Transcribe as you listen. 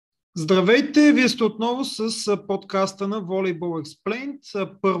Здравейте, вие сте отново с подкаста на Volleyball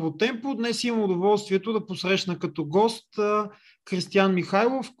Explained. Първо темпо. Днес имам удоволствието да посрещна като гост Кристиян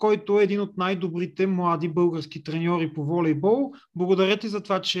Михайлов, който е един от най-добрите млади български треньори по волейбол. Благодаря ти за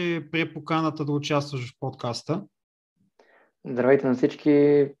това, че прие поканата да участваш в подкаста. Здравейте на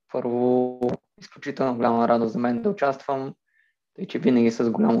всички. Първо, изключително голяма радост за мен да участвам, тъй че винаги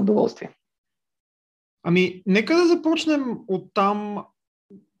с голямо удоволствие. Нека да започнем от там.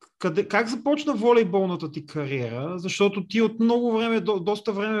 Как започна волейболната ти кариера? Защото ти от много време,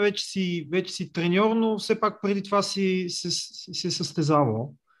 доста време вече си треньор, но все пак преди това си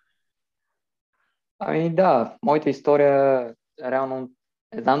състезавал. Да, моята история реално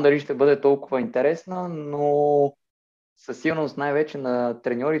не знам дали ще бъде толкова интересна, но със сигурност най-вече на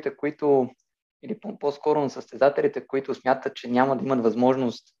треньорите, или по-скоро на състезателите, които смятат, че няма да имат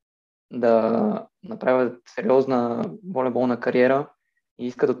възможност да направят сериозна волейболна кариера и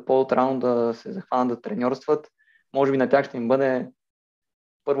искат от по-отрано да се захванат да треньорстват, може би на тях ще им бъде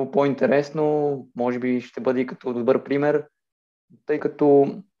първо по-интересно, може би ще бъде и като добър пример, тъй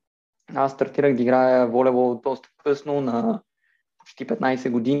като аз стартирах да играя волейбол доста късно, на почти 15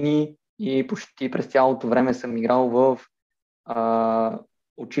 години и почти през цялото време съм играл в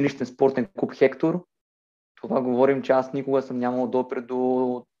училищен спортен клуб Хектор. Това говорим, че аз никога съм нямал допир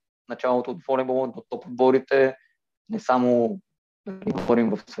до началото от волейбола, до топ отборите, не само говорим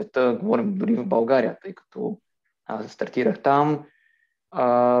в света, говорим дори в България, тъй като аз стартирах там.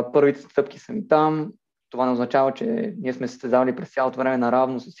 Първите стъпки са ми там. Това не означава, че ние сме състезавали през цялото време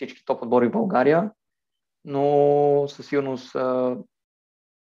наравно с всички топ отбори в България, но със сигурност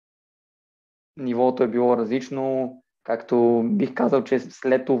нивото е било различно, както бих казал, че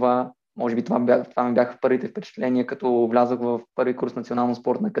след това, може би това ми бяха първите впечатления, като влязох в първи курс Национална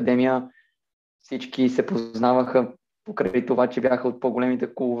спортна академия. Всички се познаваха покрай това, че бяха от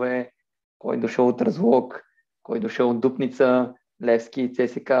по-големите клубове, кой дошъл от Разлог, кой дошъл от Дупница, Левски,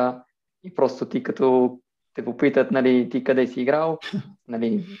 ЦСК, и просто ти като те попитат, нали, ти къде си играл,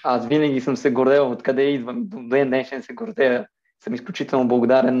 нали, аз винаги съм се гордел откъде идвам, до ден днешен се гордея. Съм изключително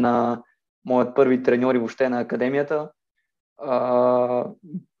благодарен на моят първи треньор и въобще на академията.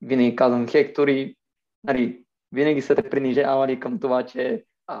 Винаги казвам Хектор и, нали, винаги са те принижавали към това, че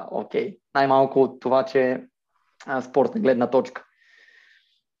окей, най-малко от това, че спортна гледна точка.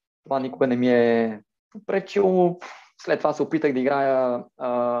 Това никога не ми е попречило. След това се опитах да играя,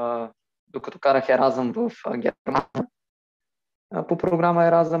 докато карах Еразъм в Германия. По програма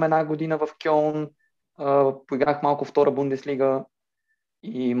Еразъм една година в Кьолн. Поиграх малко втора Бундеслига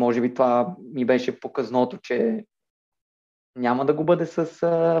и може би това ми беше показното, че няма да го бъде с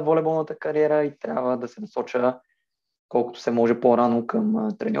волейболната кариера и трябва да се насоча колкото се може по-рано към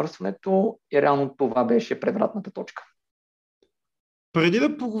треньорстването, и реално това беше превратната точка. Преди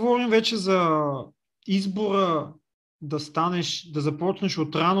да поговорим вече за избора да започнеш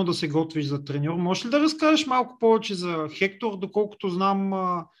отрано да се готвиш за треньор, можеш ли да разкажеш малко повече за Хектор? Доколкото знам,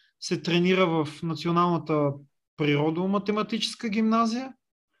 се тренира в Националната природо-математическа гимназия.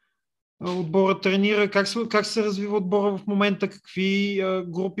 Отбора тренира. Как се развива отбора в момента? Какви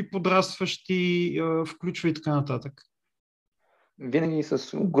групи подрастващи включва и така нататък? Винаги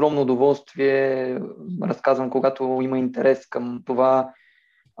с огромно удоволствие разказвам, когато има интерес към това.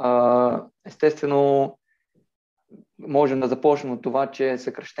 Естествено, можем да започнем от това, че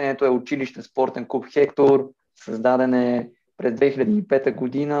съкръщението е училищен спортен клуб Хектор. Създаден е през 2005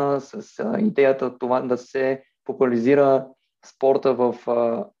 година с идеята това да се популяризира спорта в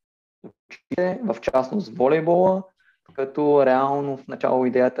училище, в частност волейбола, като реално в начало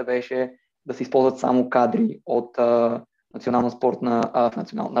идеята беше да се използват само кадри от Национална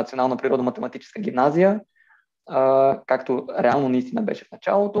природо-математическа гимназия, както реално наистина беше в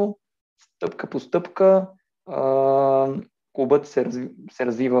началото. Стъпка по стъпка клубът се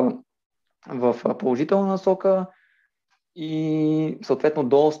развива в положителна насока и съответно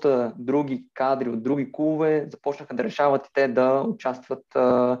доста други кадри от други клубове започнаха да решават и те да участват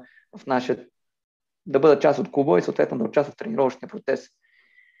да бъдат част от клуба и съответно да участват в тренировъчния процес.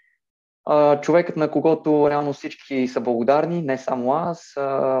 Човекът, на когото реално всички са благодарни, не само аз,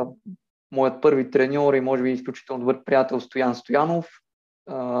 моят първи треньор и може би изключително добър приятел Стоян Стоянов,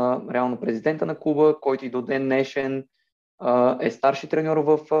 реално президента на клуба, който и до ден днешен е старши треньор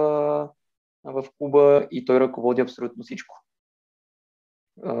в клуба и той ръководи абсолютно всичко.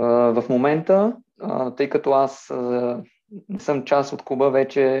 В момента, тъй като аз не съм част от клуба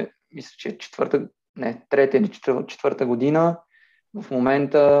вече, мисля, че трета или четвърта година, в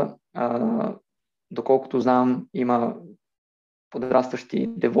момента, доколкото знам, има подрастващи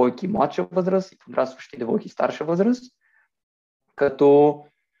девойки младша възраст и подрастващи девойки старша възраст, като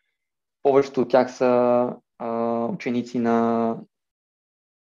Повечето от тях са ученици на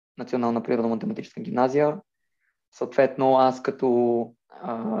Национална природно-математическа гимназия. Съответно, аз като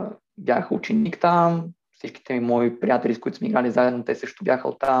бях ученик там, всичките ми мои приятели, с които сме играли заедно, те също бяха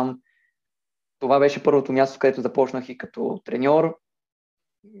оттам. Това беше първото място, където започнах и като треньор.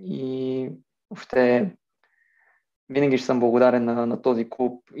 И въобще винаги ще съм благодарен на този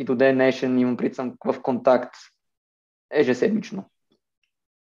клуб. И до ден днешен имам съм в контакт ежеседмично.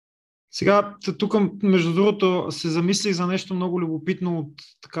 Сега, тук, между другото, се замислих за нещо много любопитно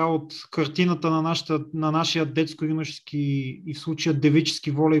от картината на нашия детско-юношески и в случая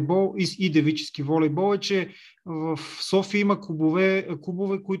девически волейбол и девически волейбол е, че в София има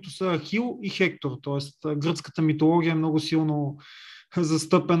клубове, които са Ахил и Хектор, т.е. гръцката митология е много силно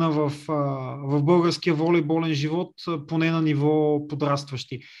застъпена в българския волейболен живот, поне на ниво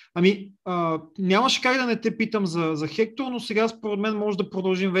подрастващи. Нямаше как да не те питам за Хектор, но сега според мен може да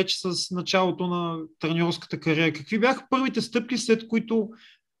продължим вече с началото на треньорската кариера. Какви бяха първите стъпки, след които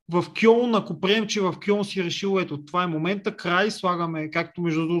в Кьолн, ако приемем, че в Кьолн си решил, ето това е момента, край, слагаме, както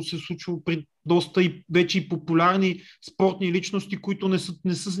между другото се случва при доста и вече и популярни спортни личности, които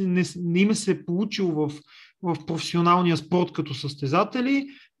не им се е получило в професионалния спорт като състезатели,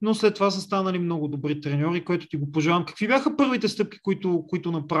 но след това са станали много добри треньори, което ти го пожелавам. Какви бяха първите стъпки,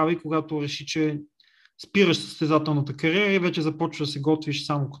 които направи, когато реши, че спираш състезателната кариера и вече започваш да се готвиш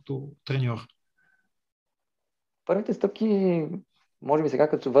само като треньор? Първите стъпки, може би сега,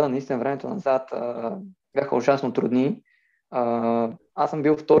 като се върна наистина времето назад, бяха ужасно трудни. Аз съм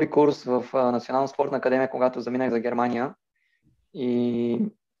бил втори курс в Национална спортна академия, когато заминах за Германия. И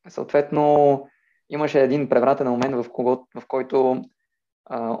съответно имаше един превратен момент, в който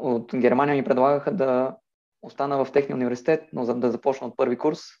от Германия ми предлагаха да остана в техния университет, но за да започна от първи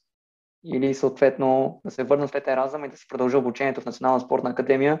курс, или съответно да се върна след Еразъм и да си продължа обучението в Национална спортна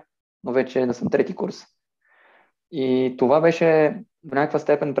академия, но вече да съм трети курс. И това беше до някаква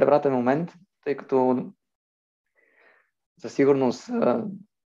степен превратен момент, тъй като за сигурност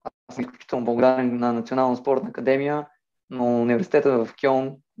аз съм изключително благодарен на Национална спортна академия, но университета в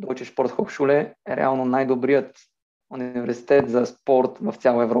Кьолн, Deutsche Sporthochschule, е реално най-добрият университет за спорт в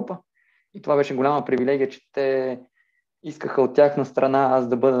цяла Европа. И това беше голяма привилегия, че те искаха от тяхна страна аз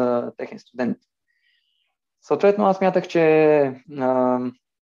да бъда техен студент. Съответно, аз смятах, че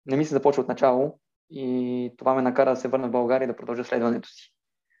не ми се започва от начало и това ме накара да се върна в България и да продължа следването си.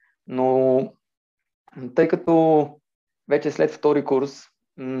 Но тъй като вече след втори курс,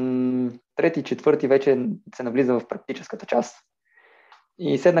 трети и четвърти вече се навлиза в практическата част.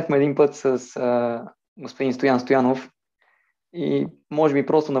 И седнахме един път с господин Стоян Стоянов и може би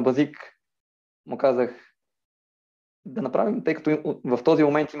просто на базик му казах да направим, тъй като в този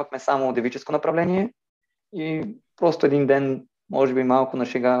момент имахме само девическо направление и просто един ден, може би малко на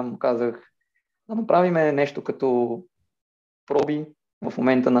шега, му казах да направим нещо като проби в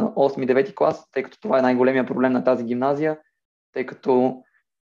момента на 8-9 клас, тъй като това е най-големия проблем на тази гимназия, тъй като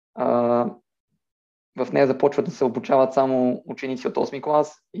в нея започват да се обучават само ученици от 8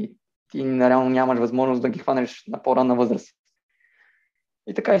 клас и ти реално нямаш възможност да ги хванеш на по-ранна възраст.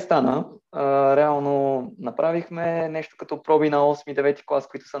 И така и стана. Реално направихме нещо като проби на 8-9 клас,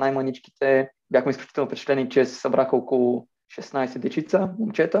 които са най-маничките. Бяхме изключително впечатлени, че се събраха около 16 дечица,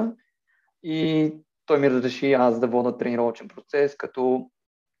 момчета. И той ми разреши аз да вода тренировъчен процес, като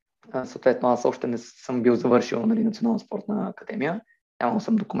съответно аз още не съм бил завършил Национална спортна академия. Нямал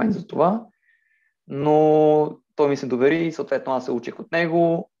съм документ за това. Но той ми се довери и съответно аз се учих от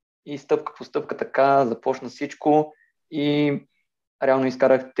него и стъпка по стъпка така започна всичко и реално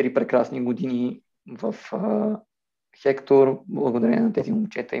изкарах 3 прекрасни години в Хектор, благодарение на тези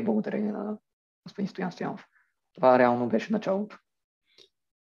момчета и благодарение на господин Стоян Стоянов. Това реално беше началото.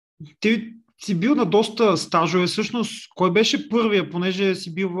 Ти си бил на доста стажове. Всъщност, кой беше първия, понеже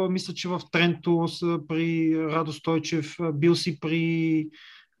си бил, мисля, че в Тренто при Радо Стойчев, бил си при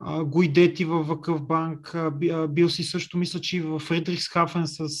Гуйдети във Вакъв банк, бил си също, мисля, че и в Фридрихсхафен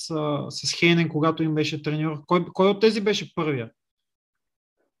с Хейнен, когато им беше треньор. Кой от тези беше първия?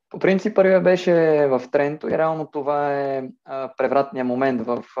 По принцип първия беше в Тренто и реално това е превратният момент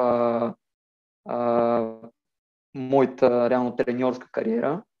в моята реално треньорска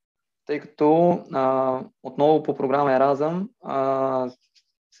кариера, тъй като отново по програма Еразъм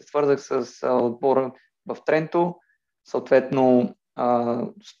се свързах с отбора в Тренто, съответно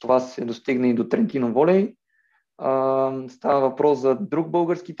с това се достигна и до Трентино волей. Става въпрос за друг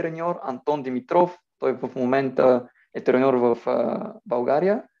български треньор, Антон Димитров. Той в момента е треньор в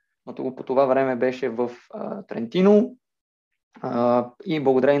България, но по това време беше в Трентино. И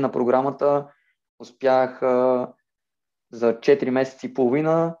благодарение на програмата успях за 4 месеца и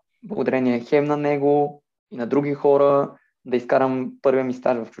половина благодарение хем на него и на други хора, да изкарам първия ми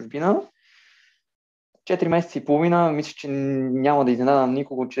стаж в чужбина. 4 месеца и половина, мисля, че няма да изненадам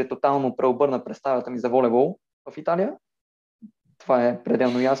никого, че тотално преобърна представата ми за волейбол в Италия. Това е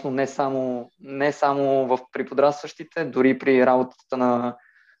пределно ясно, не само при подрастващите, дори при работата на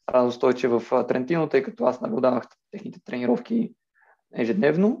Радо Стойче в Трентино, тъй като аз наблюдавах техните тренировки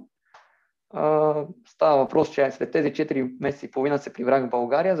ежедневно. Става въпрос, че след тези 4 месеца и половина се прибрах в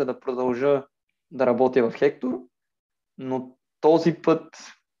България, за да продължа да работя в Хектор, но този път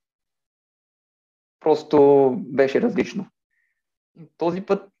просто беше различно. Този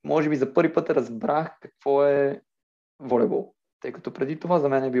път, може би за първи път разбрах какво е волейбол, тъй като преди това за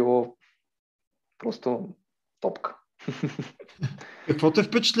мен е било просто топка. Какво те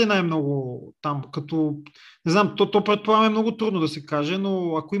впечатли най-много там? Като, не знам, то предполагам е много трудно да се каже,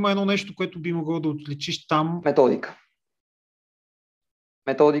 но ако има едно нещо, което би могло да отличиш там...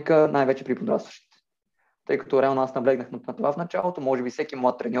 Методика най-вече при подрастващите. Тъй като реално аз наблегнах на това в началото, може би всеки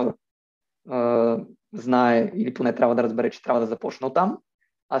млад треньор знае или поне трябва да разбере, че трябва да започне от там.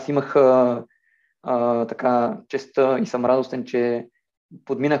 Аз имах така честта и съм радостен, че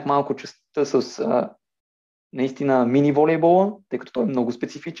подминах малко честта с наистина мини волейбола, тъй като той е много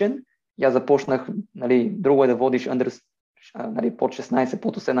специфичен. И аз започнах, друго е да водиш под 16,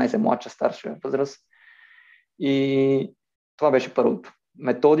 под 18, младша, старша възраст. И това беше първото.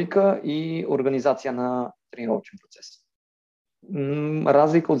 Методика и организация на тренировъчен процес.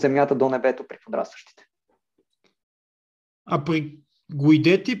 Разлика от земята до небето при подрастващите. А при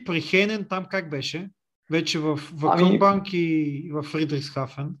Гуидети, при Хейнен, там как беше? Вече в Вакънбанк и в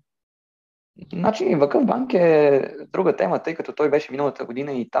Фридрихсхафен? Значи Вакънбанк е друга тема, тъй като той беше миналата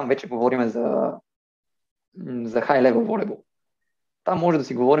година и там вече говорим за high-level волейбол. Там може да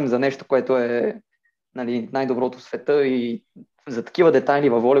си говорим за нещо, което е най-доброто в света и за такива детайли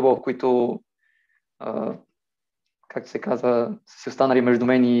във волейбол, в които както се казва, си останали между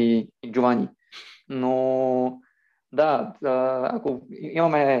мен и Джовани. Но да, ако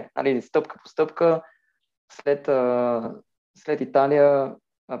имаме стъпка по стъпка, след Италия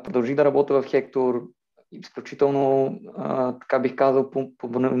продължих да работя в Хектор. Изключително, така бих казал,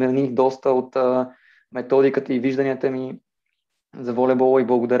 промених доста от методиката и вижданията ми за волейбола и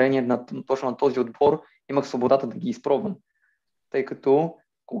благодарение точно на този отбор имах свободата да ги изпробвам. Тъй като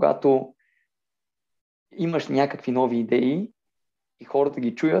когато имаш някакви нови идеи и хората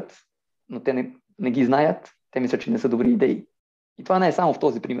ги чуят, но те не ги знаят, те мислят, че не са добри идеи. И това не е само в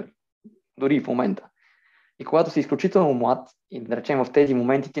този пример, дори и в момента. И когато си изключително млад и да речем в тези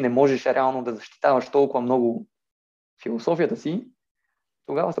моменти ти не можеш реално да защитаваш толкова много философията си,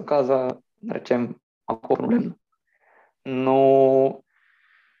 тогава се оказва, да речем, малко проблемно. Но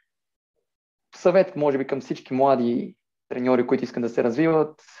съвет, може би, към всички млади треньори, които искат да се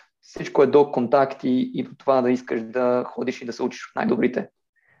развиват, всичко е до контакти и до това да искаш да ходиш и да се учиш от най-добрите.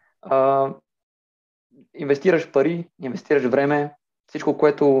 Инвестираш пари, инвестираш време. Всичко,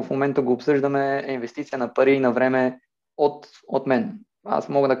 което в момента го обсъждаме, е инвестиция на пари и на време от мен. Аз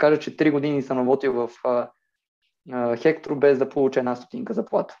мога да кажа, че 3 години съм работил в Хектор без да получа една стотинка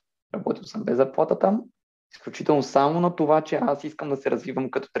заплата. Работил съм без заплата там, изключително само на това, че аз искам да се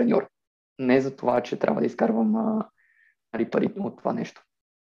развивам като треньор. Не за това, че трябва да изкарвам пари от това нещо.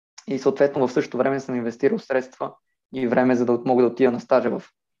 И съответно в същото време съм инвестирал средства и време, за да мога да отида на стажа в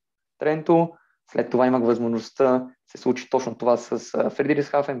Тренто. След това имах възможността се случи точно това с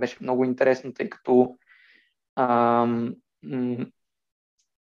Фридрихсхафен. Беше много интересно, тъй като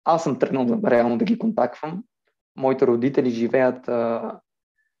аз съм тръгнал реално да ги контактвам. Моите родители живеят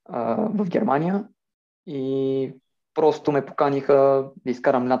в Германия и просто ме поканиха да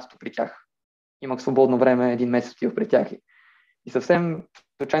изкарам лятото при тях. Имах свободно време, 1 месец отивах при тях. И съвсем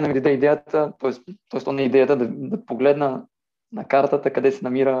случайно ми даде идеята, т.е. не идеята да погледна на картата, къде се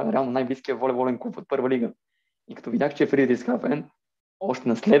намира реално най-близкия волейболен клуб от първа лига. И като видях, че е Фридрихсхафен, още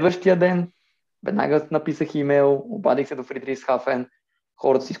на следващия ден, веднага написах имейл, обадих се до Фридрихсхафен,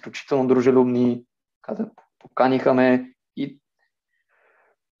 хората са изключително дружелюбни, поканиха ме и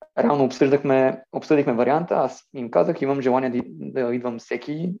реално обсъдихме варианта. Аз им казах, имам желание да идвам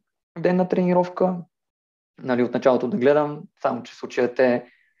всеки ден на тренировка, от началото да гледам, само че в случая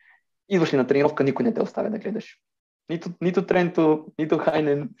идваш ли на тренировка, никой не те оставя да гледаш. Нито Тренто, нито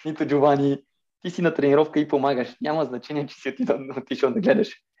Хайнен, нито Джовани. Ти си на тренировка и помагаш. Няма значение, че си отишъл да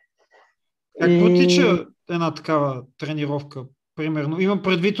гледаш. Как протича една такава тренировка? Примерно, имам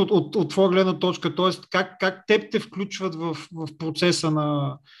предвид от твоя гледна точка, т.е. как теб те включват в процеса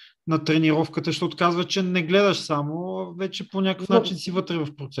на тренировката, защото казва, че не гледаш само, вече по някакъв начин си вътре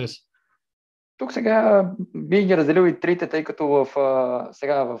в процес. Тук сега бих ги разделил и трите, тъй като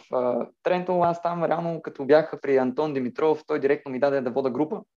сега в Тренто, аз там реално като бях при Антон Димитров, той директно ми даде да вода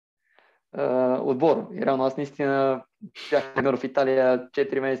група отбор. И реално аз наистина бях треньор в Италия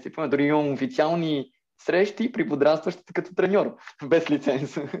 4 месеца и дори имам официални срещи при подрастващите като треньор, без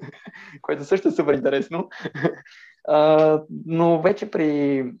лиценз, което също е супер интересно. Но вече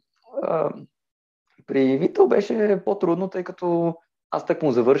при Витал беше по-трудно, тъй като аз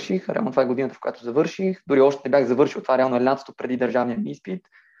тъкмо завърших, реално това е годината, в която завърших, дори още не бях завършил, това реално е лятото преди държавния ми изпит.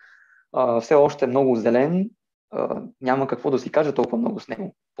 Все още е много зелен, няма какво да си кажа толкова много с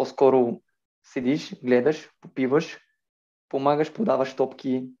него. По-скоро седиш, гледаш, попиваш, помагаш, подаваш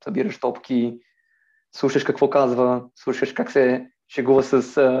топки, събираш топки, слушаш какво казва, слушаш как се шегува с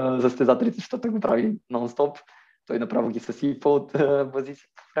състезателите, защото го прави нон-стоп. Той направо ги съсипва от бази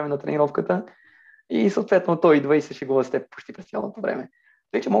по време на тренировката и съответно той идва и се шегува с теб почти през цялото време.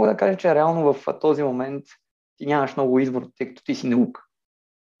 Тъй, че мога да кажа, че реално в този момент ти нямаш много избор, тъй като ти си наука.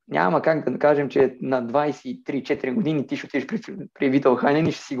 Няма как да кажем, че на 23-4 години ти ще отидеш при Витал Хайнен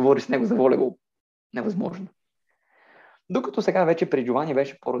и ще си говориш с него за волейбол. Невъзможно. Докато сега вече при Джовани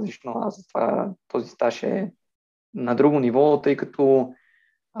беше по-различно. Аз този стаж е на друго ниво, тъй като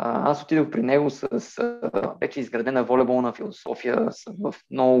аз отидох при него с вече изградена волейболна философия в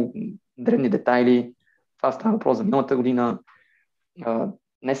много древни детайли. Това става въпрос за миналата година.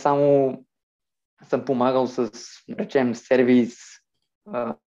 Не само съм помагал с, речем, сервис,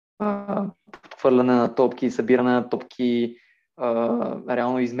 подхвърляне на топки, събиране на топки,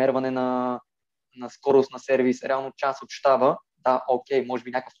 реално измерване на скорост на сервис, реално част от щаба. Да, окей, може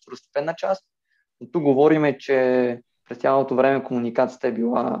би някаква второстепенна част, но тук говорим, че през цялото време комуникацията е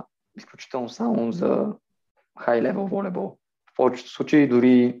била изключително само за high-level волейбол. В повечето случаи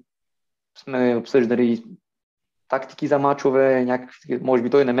дори сме обсъждали тактики за мачове, някакви, може би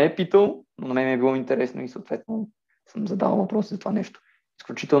той не ме е питал, но на мен ми е било интересно и съответно съм задавал въпроси за това нещо.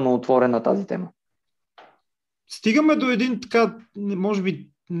 Изключително отворен на тази тема. Стигаме до един така, може би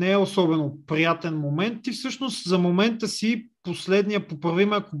не е особено приятен момент и всъщност за момента си последния, поправи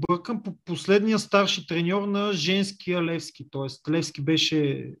ме ако бъркам, последния старши треньор на женския Левски. Тоест Левски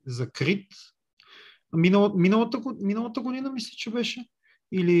беше закрит. Миналата година мисля, че беше?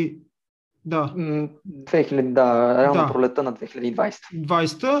 Или... Да. 2000, да, реално пролета на 2020.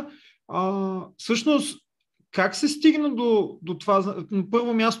 20-та. Всъщност, как се стигна до това? На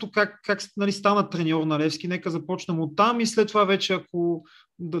първо място, как нали, стана треньор на Левски? Нека започнем от там и след това вече, ако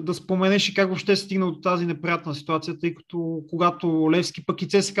да споменеш и как въобще се стигна до тази неприятна ситуация, тъй като когато Левски, пък и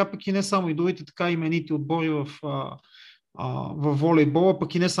ЦСКА, пък и не само и другите така именити отбори в волейбола,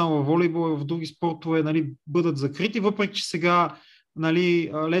 пък и не само в волейбола, в други спортове нали, бъдат закрити, въпреки че сега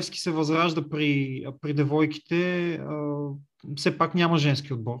нали, Левски се възражда при девойките, все пак няма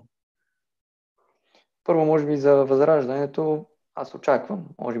женски отбор. Първо, може би за възраждането, аз очаквам.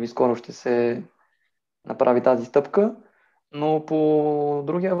 Може би скоро ще се направи тази стъпка, но по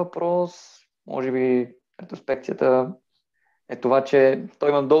другия въпрос, може би ретроспекцията е това, че той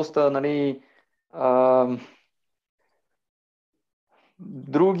има доста, нали,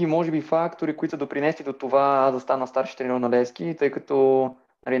 други, може би, фактори, които са допринесли до това аз да стана старши треньор на Левски, тъй като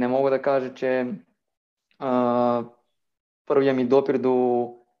нали, не мога да кажа, че първия ми допир до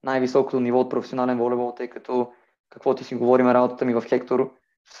най-високото ниво от професионален волейбол, тъй като каквото си говорим, работата ми в Хектор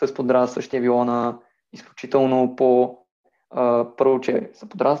с подрастващи е било на изключително първо, че са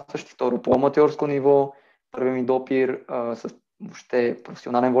подрастващи, второ по аматьорско ниво. Първият ми допир с въобще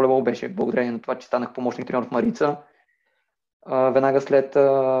професионален волейбол беше благодарение на това, че станах помощник треньор в Марица. Веднага след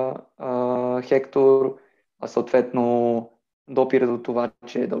Хектор, съответно допира до това,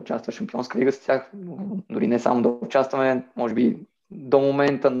 че да участва в Шампионска лига с тях, дори не само да участваме, може би до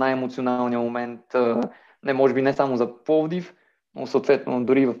момента най-емоционалният момент, не може би не само за Пловдив, но съответно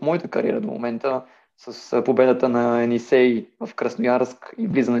дори в моята кариера до момента с победата на Енисей в Красноярск и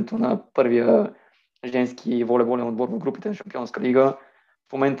влизането на първия женски волейболен отбор в групите на Шампионска лига.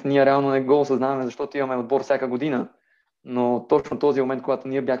 В момента ние реално не го осъзнаваме, защото имаме отбор всяка година, но точно този момент, когато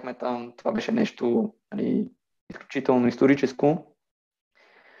ние бяхме там, това беше нещо нали, изключително историческо.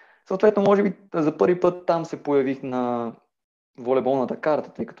 Съответно, може би за първи път там се появих на волейболната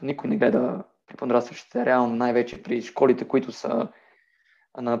карта, тъй като никой не гледа при подрастващите, реално най-вече при школите, които са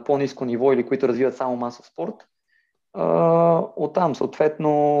на по-ниско ниво или които развиват само масов спорт. Оттам,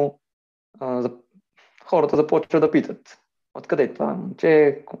 съответно, хората започват да питат. Откъде е това?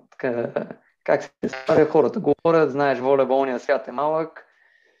 Че, как се справя хората? Говорят, знаеш, волейболния свят е малък.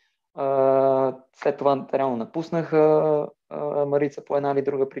 След това реално напуснах Марица по една или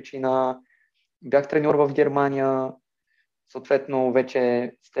друга причина. Бях треньор в Германия. съответно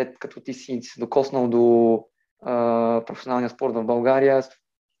вече след като ти си се докоснал до професионалния спорт в България,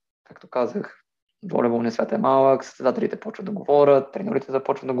 както казах, волейболният свят е малък, състезателите почват да говорят, треньорите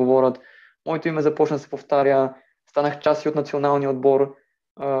започват да говорят, моето име започна да се повтаря, станах част и от националния отбор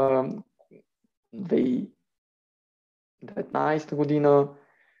 2019 година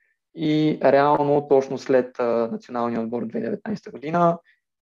и реално точно след националния отбор 2019 година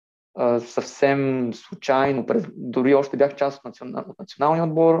съвсем случайно, дори още бях част от националния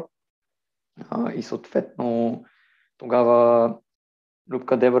отбор и съответно тогава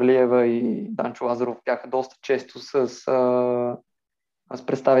Любка Дебърлиева и Данчо Лазаров бяха доста често с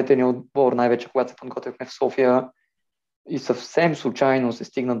представителния отбор, най-вече когато се подготвяхме в София и съвсем случайно се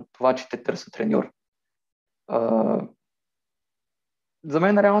стигна до това, че те търсят треньор. За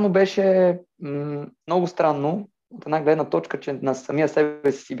мен реално беше много странно от една гледна точка, че на самия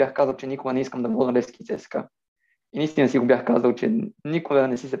себе си бях казал, че никога не искам да бъда на Левски и ЦСКА. И наистина си го бях казал, че никога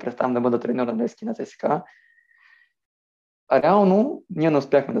не си се представям да бъда треньор на Левски на ЦСКА. А реално ние не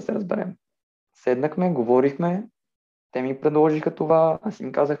успяхме да се разберем. Седнахме, говорихме, те ми предложиха това, аз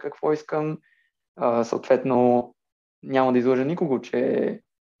им казах какво искам. Съответно, няма да излъжа никого, че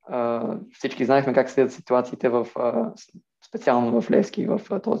всички знаехме как следят ситуациите специално в Левски в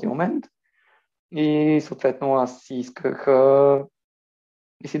този момент. И съответно аз си исках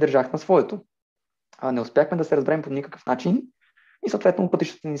и си държах на своето. Не успяхме да се разберем по никакъв начин и съответно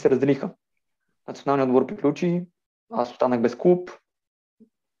пътищата ни се разделиха. Националният отбор приключи, аз останах без клуб,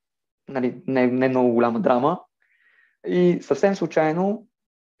 нали, не много голяма драма. И съвсем случайно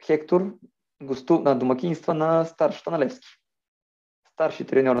Хектор на домакинства на старшата на Левски. Старши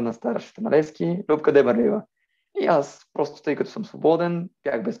треньор на старшата на Левски, Любка Дебърлиева. И аз просто, тъй като съм свободен,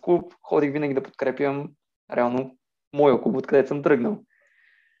 бях без клуб, ходих винаги да подкрепям реално моя клуб, откъдето съм тръгнал.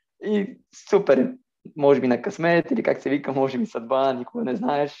 И супер, може би на късмет или как се вика, може би съдба, никога не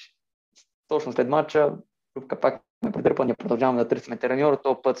знаеш. Точно след матча, Любка пак ме предърпа, ние продължаваме да търсим треньор,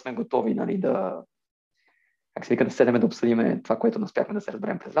 този път сме готови, нали, да седеме да обсъдим това, което не успяхме да се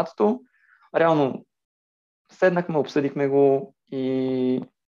разберем през лятото. Реално седнахме, обсъдихме го и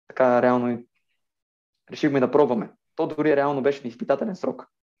така реално решихме да пробваме. То дори реално беше изпитателен срок,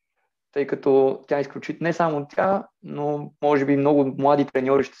 тъй като тя изключително, не само тя, но може би много млади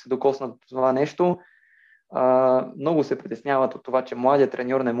треньори ще се докоснат това нещо. Много се притесняват от това, че младият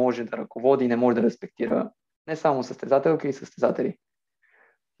треньор не може да ръководи и не може да респектира не само състезателки и състезатели.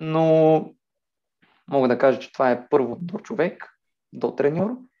 Но мога да кажа, че това е първо до човек, до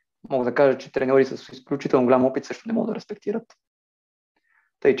треньор. Мога да кажа, че треньори с изключително голям опит също не могат да респектират.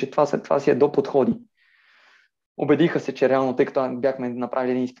 Тъй, че това си е до подходи. Убедиха се, че реално, тъй като бяхме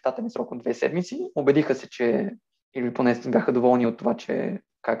направили един изпитателен срок от 2 седмици, убедиха се, че или поне бяха доволни от това, че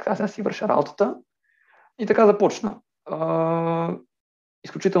как аз си върша работата. И така започна.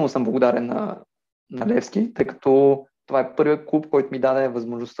 Изключително съм благодарен на Левски, тъй като това е първият клуб, който ми даде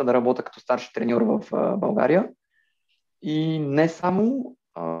възможността да работя като старши треньор в България. И не само,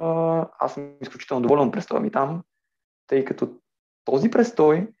 аз съм изключително доволен от престоя ми там, тъй като този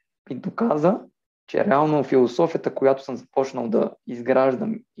престой ми доказа, че реално философията, която съм започнал да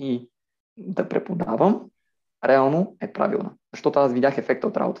изграждам и да преподавам, реално е правилна. Защото аз видях ефекта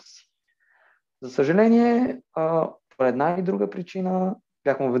от работата си. За съжаление, по една и друга причина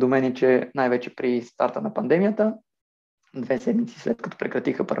бяхме уведомени, че най-вече при старта на пандемията, 2 седмици след като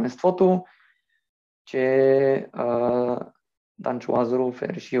прекратиха първенството, че Данчо Лазаров е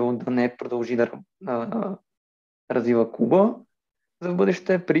решил да не продължи да развива клуба за в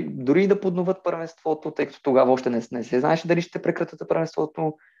бъдеще, дори да подноват първенството, тъй като тогава още не се знаеше дали ще прекратят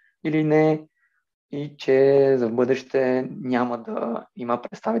първенството или не, и че за в бъдеще няма да има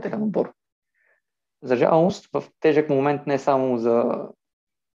представителен отбор. За жалост, в тежък момент не само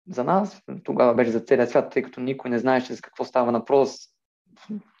за нас, тогава беше за целия свят, тъй като никой не знаеше за какво става въпрос.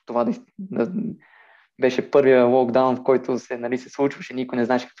 Това беше първия локдаун, в който се случваше, никой не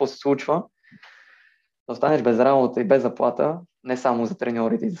знаеше какво се случва. Да останеш без работа и без заплата, не само за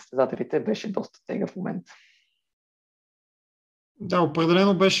треньорите и за състезателите, беше доста тегъв момент. Да,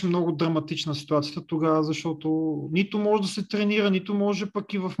 определено беше много драматична ситуацията тогава, защото нито може да се тренира, нито може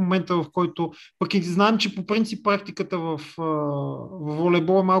пък и в момента, в който... Пък и знаем, че по принцип практиката в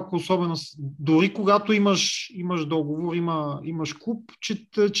волейбол е малко особена. Дори когато имаш договор, имаш клуб, че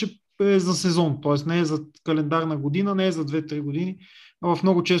е за сезон, т.е. не е за календарна година, не е за 2-3 години, а в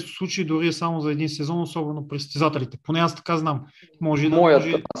много често случаи дори е само за един сезон, особено при състезателите. Поне аз така знам.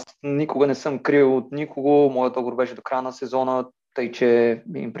 Аз никога не съм крил от никого, моят договор беше до края на сезона, тъй че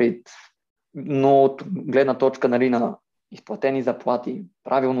но от гледна точка, нали, на изплатени заплати,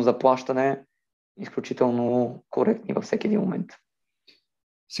 правилно заплащане, изключително коректни във всеки един момент.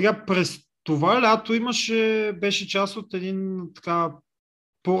 Сега през това лято беше част от един така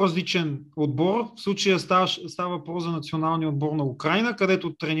по-различен отбор. В случая става въпрос за националния отбор на Украйна,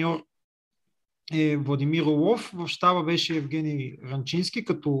 където треньор е Владимир Олов. В щаба беше Евгений Ранчински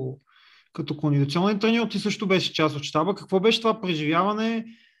като координационен треньор. Ти също беше част от щаба. Какво беше това преживяване?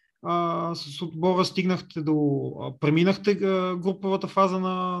 С отбора преминахте груповата фаза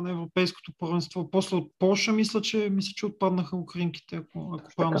на европейското първенство. После от Полша мисля, че отпаднаха украинките, ако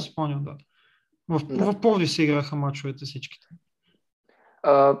правилно си спомням. Да. В Пловдив се играха мачовете всичките.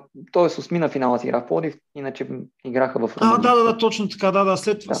 Тоест осмина финала си игра в Пловдив, иначе играха в Румъния. Да, точно така, да.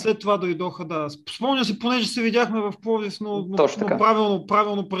 След това дойдоха, да. Спомня си, понеже се видяхме в Пловдив, но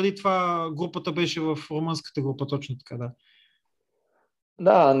правилно преди това групата беше в румънската група, точно така, да.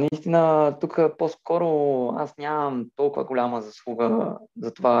 Да, наистина, тук по-скоро аз нямам толкова голяма заслуга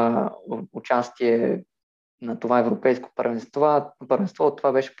за това участие на това европейско първенство.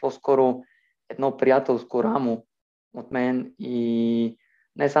 Това беше по-скоро едно приятелско рамо от мен и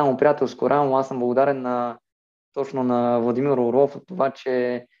не само приятелско рамо, аз съм благодарен точно на Владимир Орлов от това,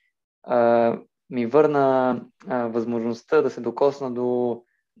 че ми върна възможността да се докосна до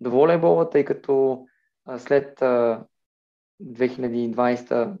волейбола, тъй като след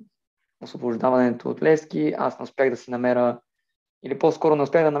 2020 освобождаването от Левски, аз не успях да си намеря, или по-скоро не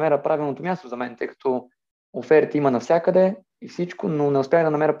успях да намеря правилното място за мен, тъй като оферти има навсякъде и всичко, но не успях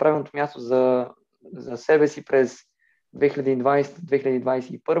да намеря правилното място за себе си през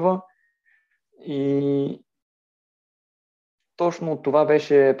 2020-2021 и точно това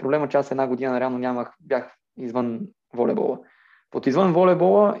беше проблема, че аз една година реално бях извън волейбола. Под извън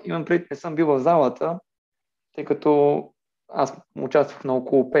волейбола имам предвид, не съм бил в залата, тъй като аз участвах на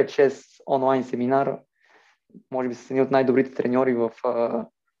около 5-6 онлайн семинар. Може би са едни от най-добрите треньори в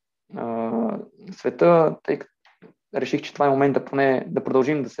света, тъй като реших, че това е момента поне да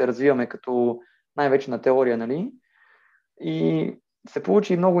продължим да се развиваме като най-вече на теория, нали? И се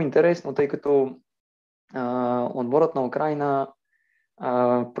получи много интересно, тъй като отборът на Украйна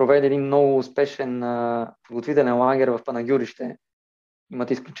проведе един много успешен подготвителен лагер в Панагюрище.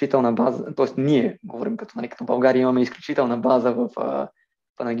 Имат изключителна база, т.е. ние говорим като България, имаме изключителна база в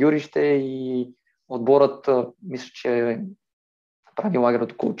Панагюрище и отборът, мисля, че прави лагер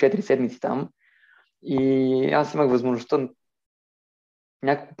от около 4 седмици там. И аз имах възможността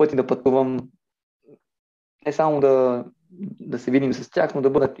няколко пъти да пътувам, не само да се видим с тях, но да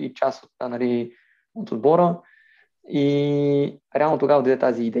бъдат и част от отбора. И реално тогава дойде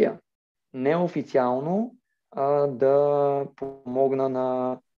тази идея. Неофициално да помогна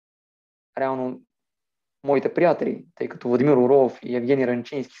на реално моите приятели, тъй като Владимир Орлов и Евгений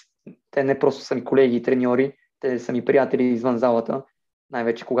Ранчински, те не просто са ми колеги и треньори, те са ми приятели извън залата,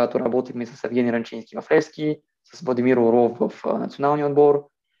 най-вече когато работихме с Евгений Ранчински в Левски, с Владимир Орлов в националния отбор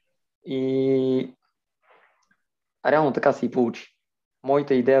и реално така се и получи.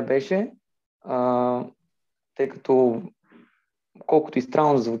 Моята идея беше, тъй като колкото и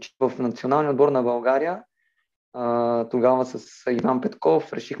странно звучи в националния отбор на България, тогава с Иван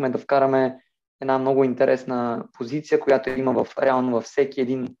Петков решихме да вкараме една много интересна позиция, която има реално във всеки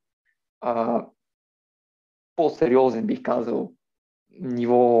един по-сериозен, бих казал,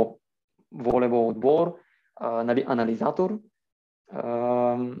 ниво волейбол отбор, анализатор.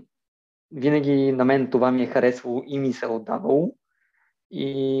 Винаги на мен това ми е харесвало и ми се отдавало.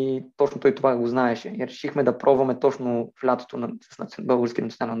 И точно той това го знаеше. И решихме да пробваме точно в лятото с българския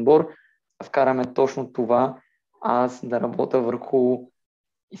национален отбор, да вкараме точно това, аз да работя върху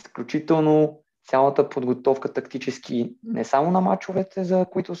изключително цялата подготовка тактически, не само на мачовете, за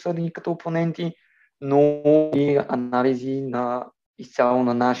които са ни като опоненти, но и анализи изцяло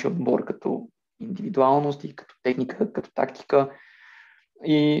на нашия отбор, като индивидуалности, като техника, като тактика.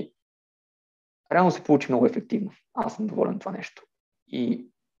 И реално се получи много ефективно. Аз съм доволен това нещо. И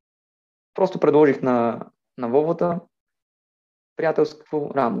просто предложих на Вовата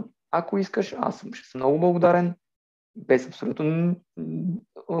приятелство рано. Ако искаш, ще съм много благодарен, без абсолютно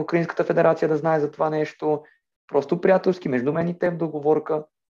Украинската федерация да знае за това нещо. Просто приятелски, между мен и теб договорка.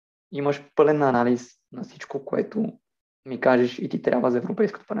 Имаш пълен анализ на всичко, което ми кажеш и ти трябва за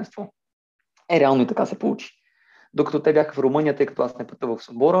европейското първенство. Реално и така се получи. Докато те бяха в Румъния, тъй като аз не пътувах с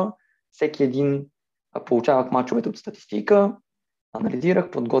отбора, всеки един получавах мачовете от статистика,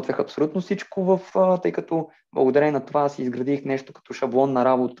 анализирах, подготвях абсолютно всичко, тъй като благодарение на това си изградих нещо като шаблон на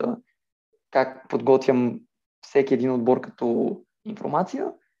работа, как подготвям всеки един отбор като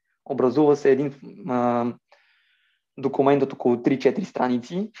информация. Образува се един документ от около 3-4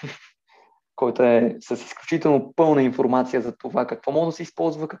 страници, който е с изключително пълна информация за това какво може да се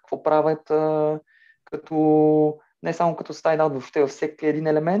използва, какво правят, като не само като стайдаут, въобще във всеки един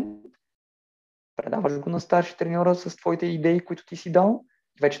елемент. Предаваш го на старши треньора с твоите идеи, които ти си дал.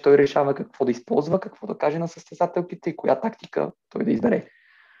 Вече той решава какво да използва, какво да каже на състезателките и коя тактика той да избере.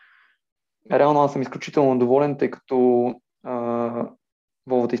 Реално аз съм изключително доволен, тъй като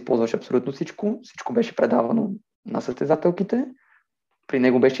Вовата използваше абсолютно всичко. Всичко беше предавано на състезателките. При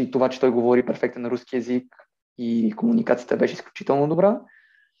него беше и това, че той говори перфектен руски език и комуникацията беше изключително добра.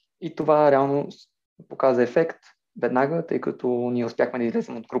 И това реално показа ефект веднага, тъй като ние успяхме да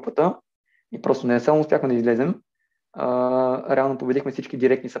излезем от групата. И просто не само успяхме да излезем, реално победихме всички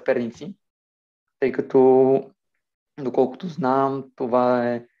директни съперници, тъй като, доколкото знам, това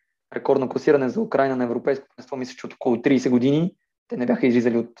е рекордно класиране за Украйна на европейско първенство, мисля, че от около 30 години. Те не бяха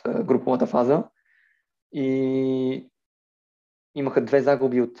излизали от груповата фаза. И имаха 2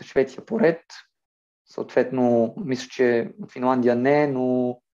 загуби от Швеция поред. Съответно, мисля, че от Финландия не,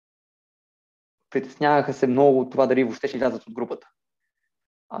 но притесняваха се много от това дали въобще ще излязат от групата.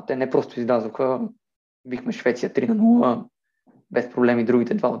 А те не просто излязоха. Бихме Швеция 3-0, без проблеми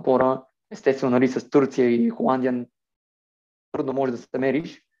другите 2 отбора. Естествено, нали, с Турция и Холандия трудно може да се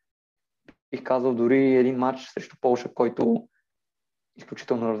мериш. Бих казал дори един матч срещу Полша, който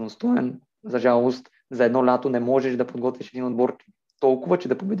изключително разностоен. За жалост, за едно лято не можеш да подготвиш един отбор толкова, че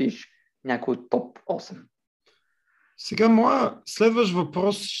да победиш някой от топ 8. Сега моя следващ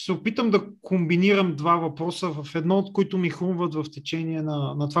въпрос, ще се опитам да комбинирам 2 въпроса в едно, от които ми хрумват в течение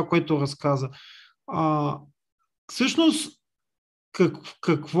на това, което разказа. Всъщност,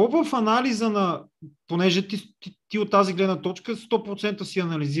 какво в анализа на, понеже ти от тази гледна точка 100% си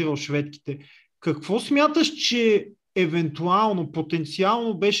анализирал шведките, какво смяташ, че евентуално,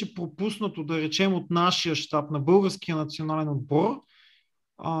 потенциално беше пропуснато, да речем, от нашия щаб на българския национален отбор,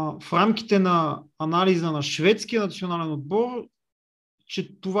 в рамките на анализа на шведския национален отбор,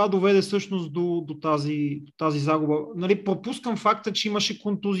 че това доведе всъщност до тази загуба. Нали, пропускам факта, че имаше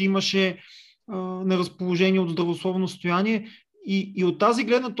контузии, имаше неразположение от здравословно състояние и от тази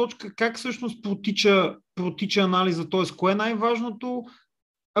гледна точка как всъщност протича анализа, т.е. кое е най-важното,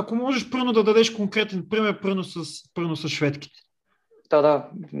 ако можеш пръвно да дадеш конкретен пример, пръвно с шведките. Да,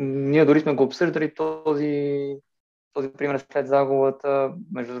 ние дори сме го обсъждали този пример след загубата.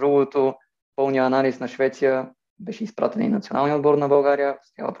 Между другото, пълния анализ на Швеция беше изпратен и националния отбор на България.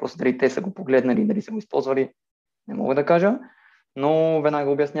 Сега въпрос дали те са го погледнали, дали са го използвали, не мога да кажа. Но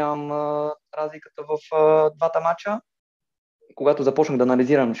веднага обяснявам разликата в двата матча. Когато започнах да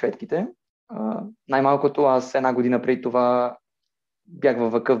анализирам шведките, най-малкото аз 1 година преди това бях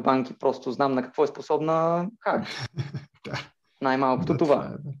във ВК банк и просто знам на какво е способна Хаг. Най-малкото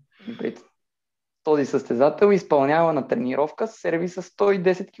това. Този състезател изпълнява на тренировка сервис с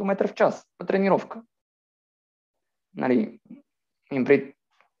 110 км в час на тренировка. Нали,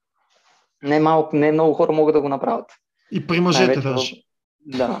 не много хора могат да го направят. И при мъжете даже.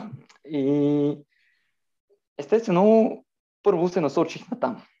 Да. И естествено, първо се насочих на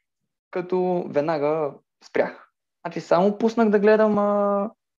там. Като веднага спрях. Значи само пуснах да гледам,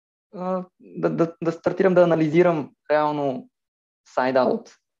 да стартирам да анализирам реално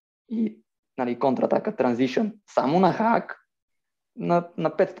сайд-аут и, нали, контратака, транзишън. Само на хак на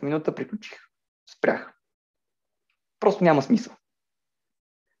 5 минута приключих. Спрях. Просто няма смисъл.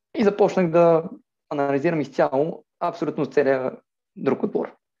 И започнах да анализирам изцяло абсолютно целия друг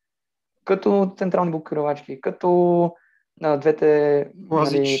отбор. Като централни блокировачки, като двете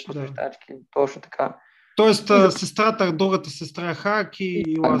посрещачки, точно така. Тоест сестрата, другата сестра Хак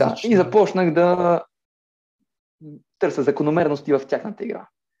и Лазич. Да. И започнах да търся закономерности в тяхната игра.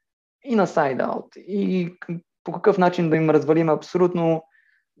 И на сайд-аут. И по какъв начин да им развалим абсолютно,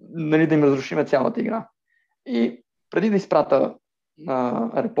 нали, да им разрушим цялата игра. И преди да изпрата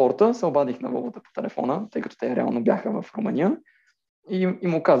репорта, се обадих на Вовата по телефона, тъй като те реално бяха в Румъния, и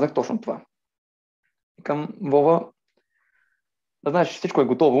му казах точно това. Към Вова, да знаеш, всичко е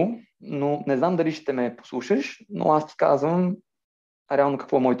готово, но не знам дали ще ме послушаш, но аз ти казвам реално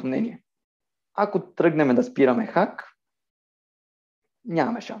какво е моето мнение. Ако тръгнем да спираме хак,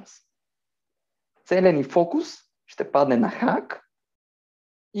 нямаме шанс. Целият ни фокус ще падне на хак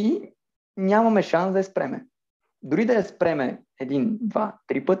и нямаме шанс да я спреме. Дори да я спреме 1, 2,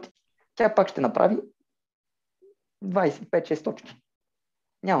 3 пъти, тя пак ще направи 25-6 точки.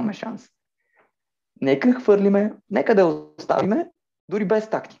 Нямаме шанс. Нека хвърлиме, нека да я оставиме, дори без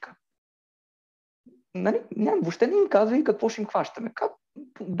тактика. Нали? Въобще не им казвай какво ще им хващаме.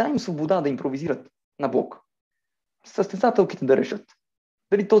 Дай им свобода да импровизират на блок. Състезателките да решат.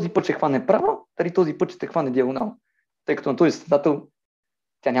 Дали този път ще хване права, дали този път ще хване диагонал. Тъй като на този състезател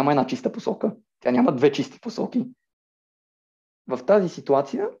Тя няма една чиста посока. Тя няма две чисти посоки. В тази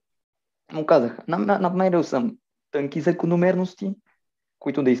ситуация му казах, намерил съм тънки закономерности,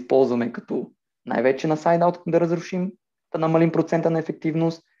 които да използваме като най-вече на сайд-аут да разрушим, да намалим процента на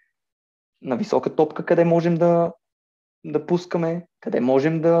ефективност, на висока топка, къде можем да пускаме, къде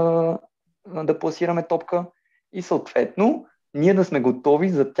можем да пласираме топка и съответно ние да сме готови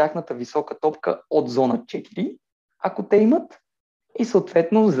за тяхната висока топка от зона 4, ако те имат, и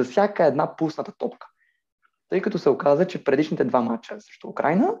съответно за всяка една пусната топка. Тъй като се оказа, че предишните два мача срещу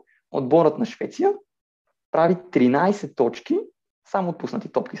Украйна, отборът на Швеция прави 13 точки само от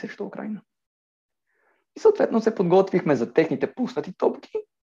пуснати топки срещу Украйна. И съответно се подготвихме за техните пуснати топки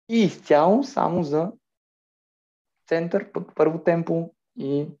и изцяло само за център, първо темпо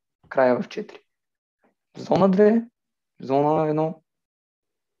и края в 4. Зона 2, зона 1,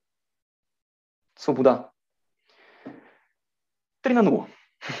 свобода. 3-0.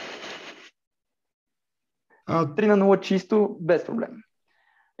 3-0 чисто, без проблем.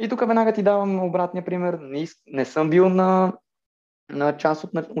 И тук веднага ти давам обратния пример. Не съм бил на част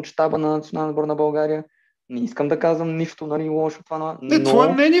от щаба на Национална отбор на България. Не искам да казвам нищо лошо това. Не,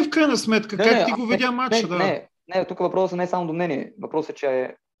 твое мнение в крайна сметка. Как ти го видя матча? Не, тук въпросът не е само до мнение. Въпросът е,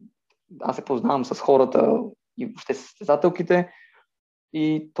 че аз се познавам с хората и въобще с състезателките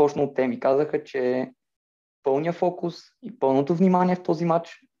и точно те ми казаха, че пълния фокус и пълното внимание в този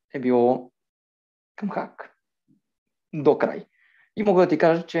матч е било към Хак. До край. И мога да ти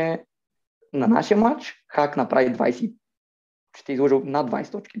кажа, че на нашия матч Хак направи 20, ще изложа над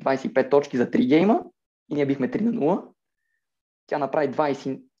 20 точки, 25 точки за 3 гейма и ние бихме 3-0. Тя направи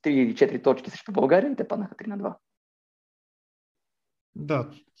 23 или 4 точки срещу България и те паднаха 3-2. Да.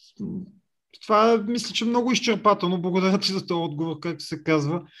 Това мисля, че много изчерпателно. Благодаря ти за този отговор, както се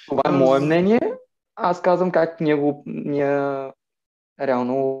казва. Това е мое мнение. Аз казвам как ние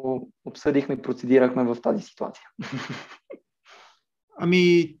реално обсъдихме и процедирахме в тази ситуация.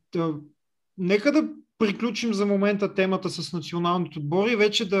 Нека да приключим за момента темата с националните отбори и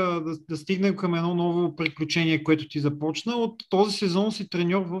вече да стигнем към едно ново приключение, което ти започна. От този сезон си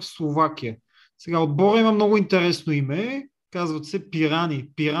треньор в Словакия. Сега отбора има много интересно име. Казват се Пирани.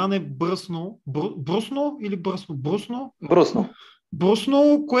 Пиране Бръсно. Брусно или Бръсно? Брусно? Брусно.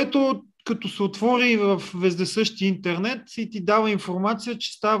 Брусно, което като се отвори в вездесъщи интернет и ти дава информация,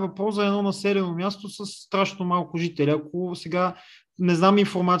 че става въпрос за едно населено място с страшно малко жители. Ако сега не знам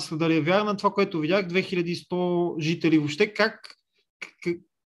информацията дали е вярна, това, което видях, 2100 жители въобще,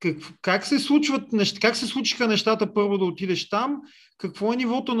 как се случиха нещата първо да отидеш там, какво е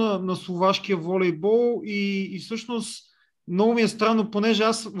нивото на словашкия волейбол и всъщност много ми е странно, понеже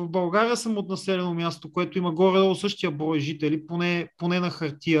аз в България съм от населено място, което има горе-долу същия брой жители, поне на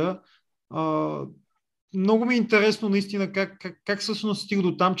хартия. Много ми е интересно наистина как всъщност стига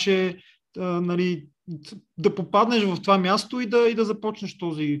до там, че да попаднеш в това място и да започнеш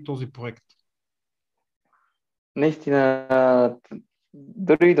този проект. Наистина,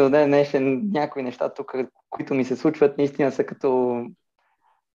 дори до ден днешен някои неща тук, които ми се случват, наистина са като...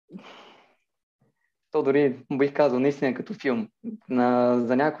 То дори бих казал наистина като филм.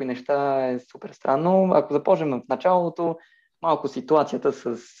 За някои неща е супер странно. Ако започнем в началото, малко ситуацията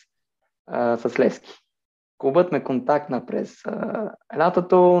с Левски. Клубът ме контактна през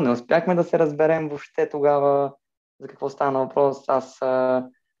лятото, не успяхме да се разберем въобще тогава за какво стана въпрос.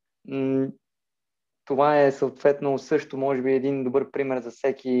 Това е съответно също може би един добър пример за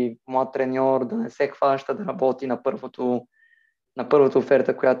всеки млад треньор да не се хваща да работи на първата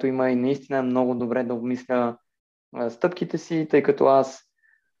оферта, която има и наистина е много добре да обмисля стъпките си, тъй като аз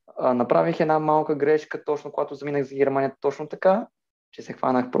направих една малка грешка точно когато заминах за Германия точно така, че се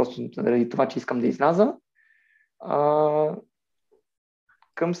хванах просто заради това, че искам да изляза.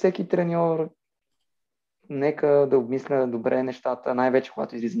 Към всеки треньор нека да обмисля добре нещата, най-вече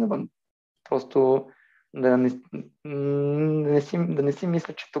когато излиза навън. Просто да не си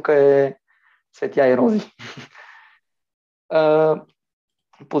мисля, че тук е цветя и рози.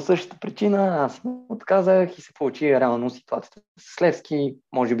 По същата причина аз му отказах и се получи реално ситуацията с Левски,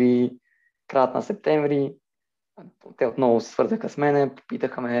 може би краят на септември. Те отново се свързаха с мене,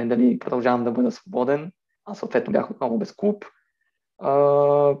 попитаха ме дали продължавам да бъда свободен. Аз съответно бях отново без клуб.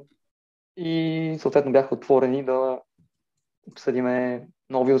 И съответно бяха отворени да обсъдиме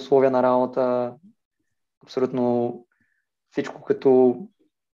нови условия на работа. Абсолютно всичко като...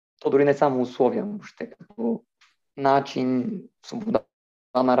 То дори не само условия, въобще като начин, свобода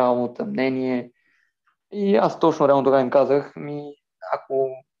на работа, мнение. И аз точно реално тогава им казах,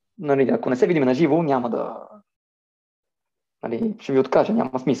 ако не се видим на живо, няма да... ще ви откажа,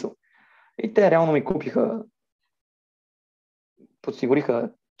 няма смисъл. И те реално ми купиха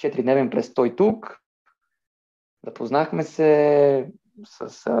подсигуриха 4-дневен престой тук, запознахме се,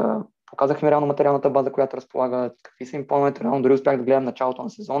 показахме реално материалната база, която разполага, какви са им плановете, реално дори успях да гледам началото на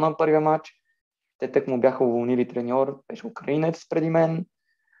сезона, първия матч. Те тък му бяха уволнили треньор, беше украинец преди мен.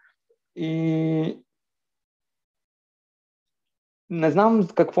 И не знам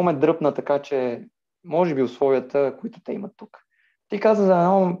какво ме дръпна, така че може би условията, които те имат тук. Ти каза за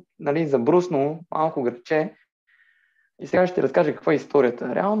едно, нали, за брусно, малко градче, и сега ще разкажа каква е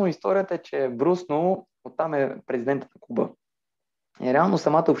историята. Реално историята е, че брусно, оттам е президентът на клуба. И реално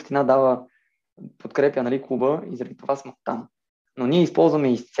самата община дава подкрепя, нали, клуба и заради това сме там. Но ние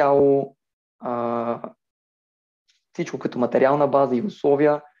използваме изцяло всичко като материална база и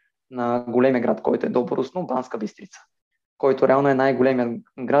условия на големия град, който е до Брусно, Банска Бистрица, който реално е най-големия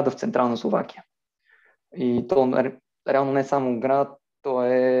град в Централна Словакия. И то реално не е само град, то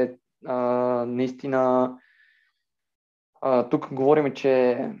е наистина тук говорим,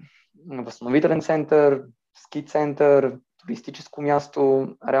 че е възстановителен център, ски център, туристическо място,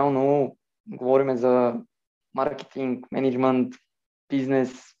 реално говорим за маркетинг, менеджмент,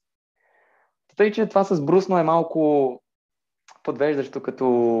 бизнес. Тъй, че това с брусно е малко подвеждащо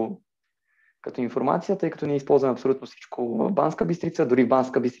като информация, тъй като ние използваме абсолютно всичко в Банска Бистрица, дори в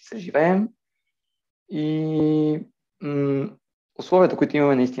Банска Бистрица живеем. И условията, които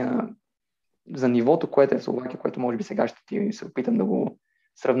имаме наистина за нивото, което е в Словакия, което може би сега ще ти се опитам да го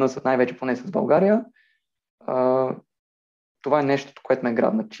сравна с най-вече поне с България. Това е нещото, което ме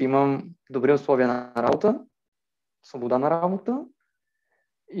грабна, че имам добри условия на работа, свобода на работа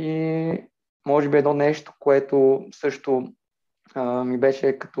и може би едно нещо, което също ми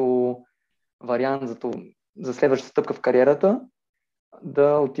беше като вариант за следващата стъпка в кариерата,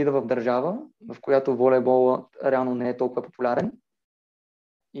 да отида в държава, в която волейболът реално не е толкова популярен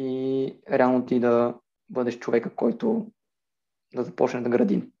и реално ти да бъдеш човека, който да започне да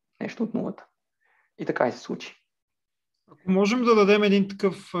гради нещо от нулата. И така и се случи. Ако можем да дадем един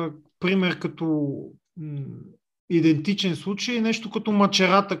такъв пример като идентичен случай, нещо като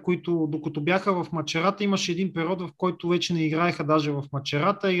мачерата, които докато бяха в мачерата, имаше един период, в който вече не играеха даже в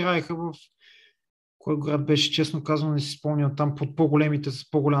мачерата, играеха в кой град беше, честно казано, не си спомням, там под по-големите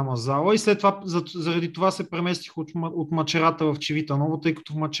с по-голяма зала и след това заради това се преместих от мачерата в Чивитаново, тъй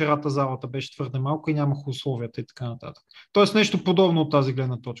като в мачерата залата беше твърде малко и нямах условията и така нататък. Тоест нещо подобно от тази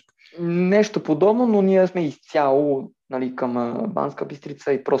гледна точка. Нещо подобно, но ние сме изцяло, нали, към Банска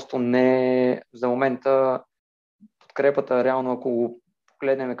Бистрица и просто не за момента подкрепата, реално ако го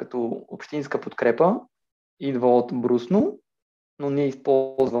погледнем като общинска подкрепа, идва от Брусно, но ние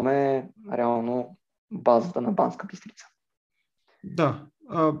използваме реално базата на Банска Бистрица. Да.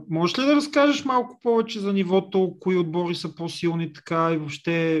 Можеш ли да разкажеш малко повече за нивото, кои отбори са по-силни така и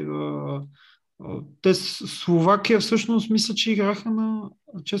въобще те Словакия всъщност мисля, че играха на,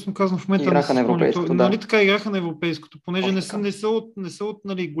 честно казвам, в момента играха на европейското, да. Нали така играха на европейското, понеже не са от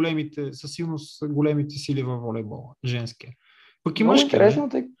нали, големите, със силност големите сили във волейбола, женския. Пък и мъжкия.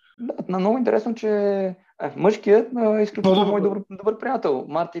 Много интересно, че мъжкият е изключително мой добър приятел.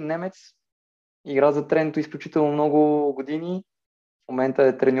 Мартин Немец игра за Тренто изключително много години. В момента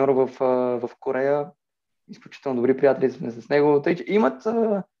е треньор в Корея. Изключително добри приятели сме с него. Тъй, че имат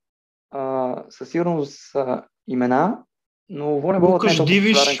със сигурност имена, но волейболът не е толкова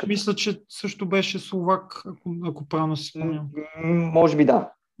Дивиш, мисля, че също беше словак, ако правилно си спомням. Може би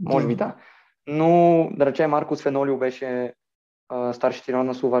да. Но, да речем, Маркос Фенолио беше старши треньор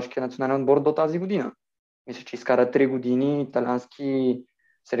на словашкия национален отбор до тази година. Мисля, че изкара 3 години италиански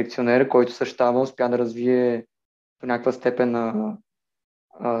селекционер, който същава, успя да развие до някаква степен на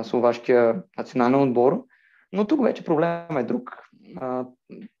словашкия национален отбор. Но тук вече проблемът е друг.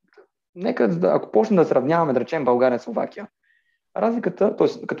 Нека, ако почнем да сравняваме, да речем, България и Словакия, разликата,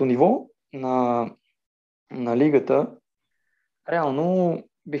 т.е. като ниво на лигата, реално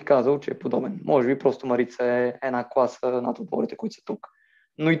бих казал, че е подобен. Може би просто Марица е една класа над отборите, които са тук.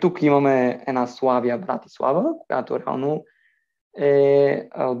 Но и тук имаме една Славия, Братислава, която реално е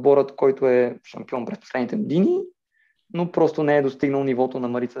отборът, който е шампион през последните години, но просто не е достигнал нивото на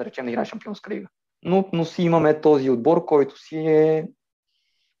Марица, да речем, да играе шампионска лига. Но си имаме този отбор, който си е,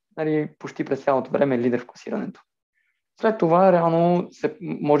 нали, почти през цялото време лидер в класирането. След това реално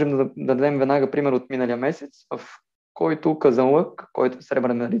можем да дадем веднага пример от миналия месец, в който Казанлък, който е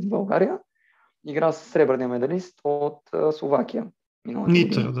сребърен медалист в България, игра с сребърния медалист от Словакия.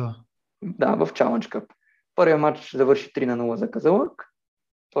 Нитра, да. Да, в Challenge Cup. Първият матч завърши 3-0 за Казанлък,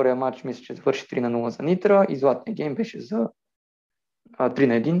 втория матч мисля, че завърши 3-0 за Нитра и златният гейм беше за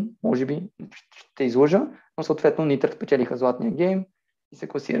 3-1, може би, ще излъжа, но съответно Нитра спечелиха златния гейм и се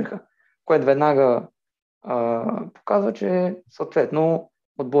класираха, което веднага показва, че съответно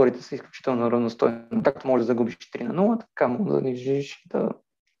отборите са изключително равностойни. Както можеш да загубиш 3-0, така можеш да занижиш да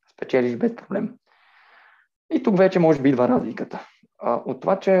спечелиш без проблем. И тук вече може би идва разликата. От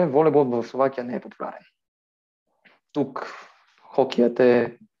това, че волейбол в Словакия не е популярен. Тук хокеят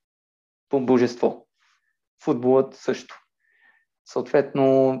е по божество. Футболът също.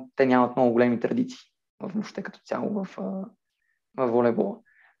 Съответно, те нямат много големи традиции въобще като цяло в волейбола.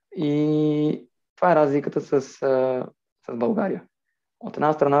 И това е разликата с България. От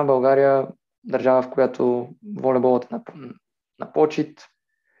една страна България държава, в която волейболът е на почит.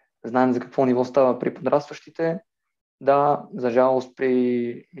 Знаем за какво ниво става при подрастващите. Да, за жалост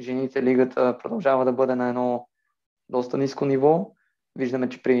при жените лигата продължава да бъде на едно доста ниско ниво. Виждаме,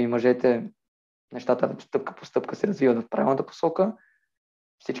 че при мъжете нещата стъпка по стъпка се развиват в правилната посока.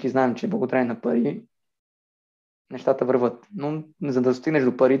 Всички знаем, че благодарение на пари нещата върват. Но за да достигнеш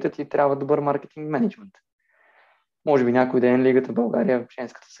до парите, ти трябва добър маркетинг менеджмент. Може би някой ден лигата в България,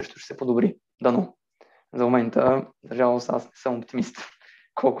 женската също ще се подобри. Дано. За момента, за жалост, аз не съм оптимист.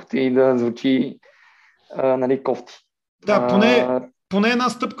 Колкото и да звучи кофти. Да, поне една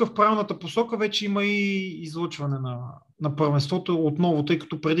стъпка в правилната посока, вече има и излъчване на първенството отново, тъй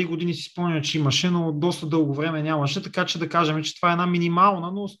като преди години си спомням, че имаше, но доста дълго време нямаше, така че да кажем, че това е една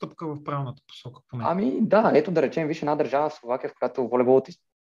минимална, но стъпка в правилната посока. Поне. Ами да, ето да речем, виж една държава в Словакия, в която волейболът е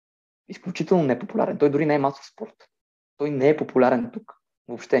изключително непопулярен. Той дори не е масов спорт. Той не е популярен тук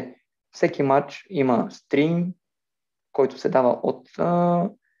въобще. Всеки матч има стрим, който се дава от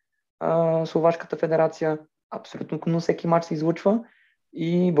Словашката федерация. Абсолютно всеки матч се излъчва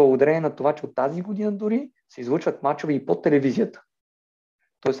и благодарение на това, че от тази година дори се излъчват матчове и по телевизията.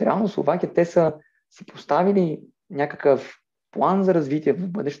 Тоест реално Словакия те са си поставили някакъв план за развитие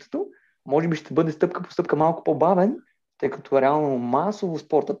в бъдещето. Може би ще бъде стъпка по стъпка малко по-бавен, тъй като реално масово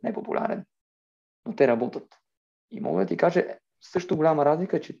спортът не е популярен. Но те работят. И мога да ти кажа също голяма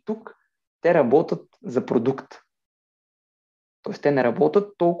разлика, че тук те работят за продукт. Тоест те не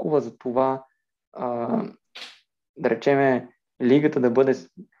работят толкова за това да речеме лигата да бъде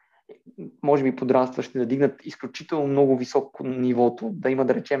може би подрастващи, да дигнат изключително много високо нивото, да има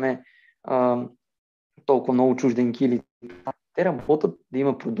да речеме толкова много чужденки или те работят да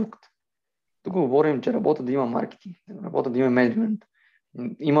има продукт. Тук говорим, че работят да има маркетинг, работят да има менеджмент.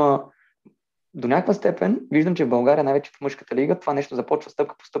 Има до някаква степен, виждам, че в България, най-вече в мъжката лига, това нещо започва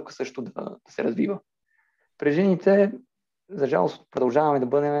стъпка по стъпка също да се развива. При жените, за жалост, продължаваме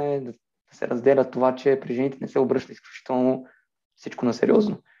да се разделя това, че при жените не се обръща изключително всичко на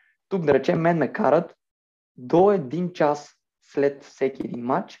сериозно. Тук, да речем, мен ме карат до 1 час след всеки един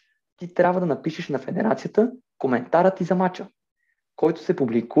матч, ти трябва да напишеш на федерацията коментарът ти за матча, който се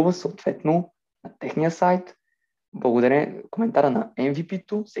публикува съответно на техния сайт, благодарение коментара на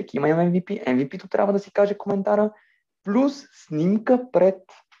MVP-то, всеки има MVP, MVP-то трябва да си каже коментара, плюс снимка пред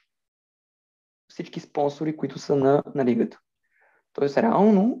всички спонсори, които са на лигата. Тоест,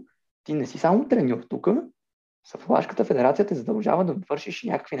 реално, ти не си само треньор тук, Словашката федерация те задължава да вършиш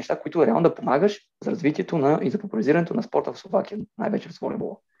някакви неща, които реално да помагаш за развитието и за популяризирането на спорта в Словакия, най-вече в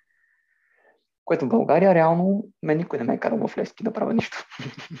волейбола. Което в България реално мен никой не ме е карал в Левски да правя нищо.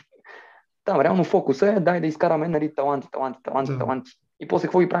 Там реално фокуса е дай да изкараме таланти. И после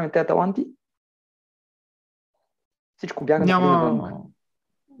какво ги правим тези таланти? Всичко бяга навън.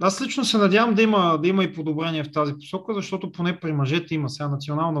 Аз лично се надявам да има и подобрение в тази посока, защото поне при мъжете има сега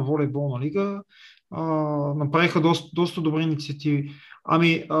Национална волейболна лига. Направиха доста добри инициативи.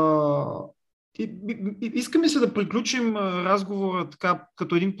 Искаме се да приключим разговора така,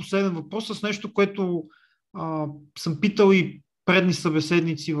 като един последен въпрос с нещо, което съм питал и предни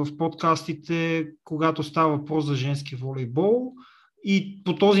събеседници в подкастите, когато става въпрос за женски волейбол. И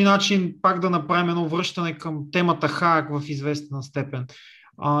по този начин пак да направим едно връщане към темата Хаак в известна степен.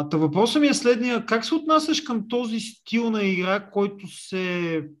 Въпросът ми е следния. Как се отнасяш към този стил на игра, който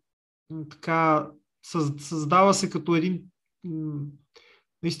се така създава се като един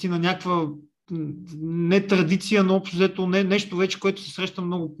наистина някаква не традиция, но общо взето нещо вече, което се среща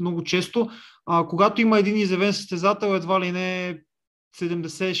много, много често. Когато има един изявен състезател, едва ли не 70,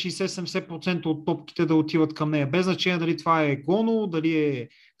 60, 70% от топките да отиват към нея. Без значение дали това е Гоно, дали е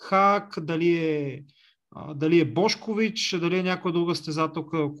Хак, дали е Бошкович, дали е някоя друга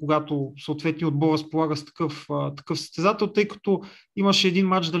състезателка, когато съответния отбор разполага с такъв състезател, тъй като имаше един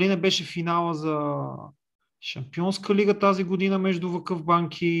матч, дали не беше финала за Шампионска лига тази година между Вакъв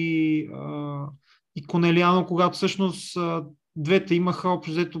Банки и Конелиано, когато всъщност двете имаха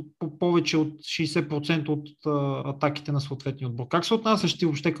общо взето повече от 60% от атаките на съответния отбор. Как се отнасяш ти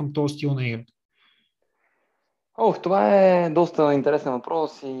въобще към този стил на игра? Това е доста интересен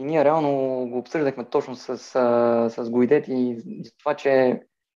въпрос и ние реално го обсъждахме точно с гоидети за това, че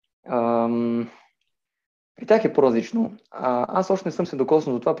при тях е по-различно. Аз още не съм се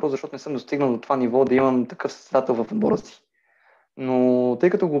докоснал до това, просто защото не съм достигнал до това ниво да имам такъв състезател в отбора си. Но тъй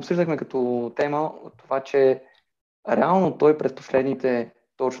като го обсъждахме като тема, от това, че реално той през последните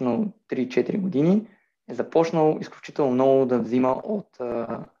точно 3-4 години е започнал изключително много да взима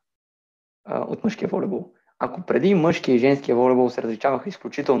от мъжкия волейбол. Ако преди мъжкия и женския волейбол се различаваха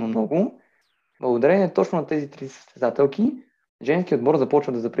изключително много, благодарение точно на тези три състезателки, женският отбор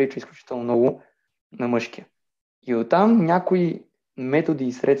започва да заприлича изключително много на мъжкия. И оттам някои методи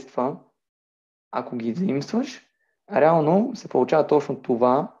и средства, ако ги заимстваш, реално се получава точно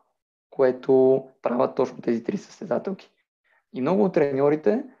това, което правят точно тези три състезателки. И много от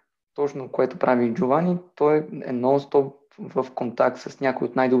треньорите, точно което прави Джовани, той е нон-стоп в контакт с някои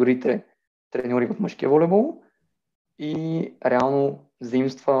от най-добрите треньори в мъжкия волейбол и реално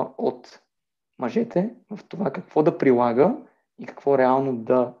заимства от мъжете в това какво да прилага и какво реално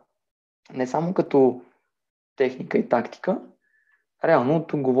да, не само като техника и тактика, реално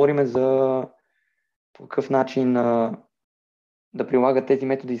тук говорим за по какъв начин да прилага тези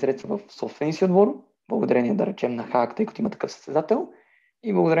методи и средства в собствения си отбор, благодарение да речем на ХАК, тъй като има такъв състезател,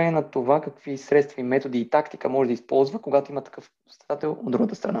 и благодарение на това какви средства и методи и тактика може да използва, когато има такъв състезател от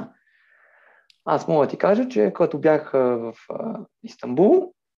другата страна. Аз мога да ти кажа, че когато бях в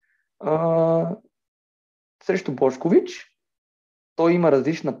Истанбул, срещу Бошкович, той има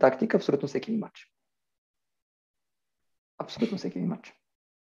различна тактика абсолютно всеки матч. Абсолютно всеки матч.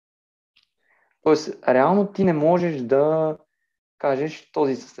 Тоест, реално ти не можеш да кажеш,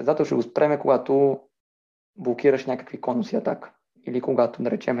 този състезател ще го спреме, когато блокираш някакви конуси атака. Или когато,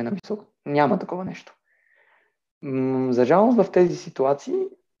 да речем, е на високо. Няма такова нещо. За жалост в тези ситуации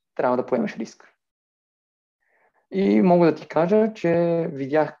трябва да поемеш риск. И мога да ти кажа, че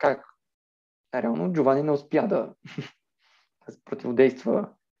видях как реално Джовани не успя да противодейства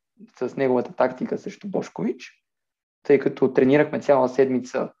с неговата тактика срещу Бошкович, тъй като тренирахме цяла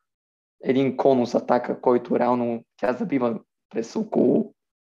седмица един конус атака, който реално тя забива през около,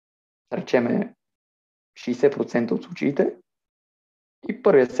 да речеме, 60% от случаите. И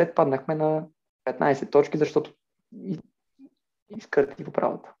първия сет паднахме на 15 точки, защото изкърти по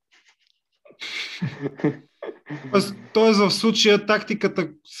правата. Тоест в случая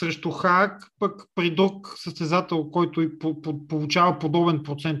тактиката срещу ХАК, пък при друг състезател, който и получава подобен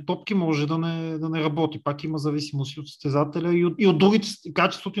процент топки, може да не работи. Пак има зависимост от състезателя и от другите,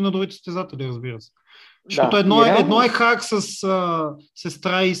 качеството и на другите състезатели, разбира се. Защото едно е ХАК с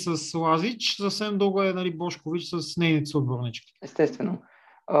сестра и с Лазич, съвсем друго е, нали, Бошкович с нейните съотборнички. Естествено.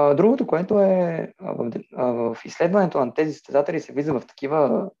 Другото, което е в изследването на тези състезатели се влиза в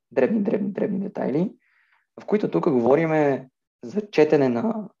такива дребни детайли, в които тук говорим за четене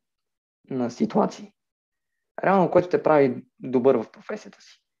на ситуации. Реално, което те прави добър в професията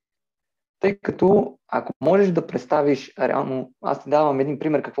си. Тъй като, ако можеш да представиш реално, аз ти давам един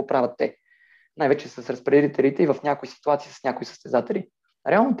пример какво правят те. Най-вече с разпределителите и в някои ситуации с някои състезатели.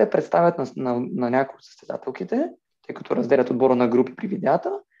 Реално те представят на някои от състезателките, тъй като разделят отбора на групи при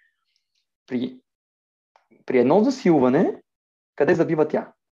видеята, при едно засилване, къде забива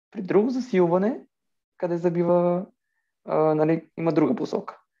тя. При друго засилване, къде забива, има друга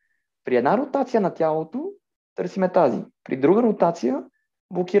посока. При една ротация на тялото, търсиме тази. При друга ротация,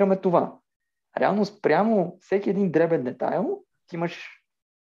 блокираме това. Реално спрямо всеки един дребен детайл, ти имаш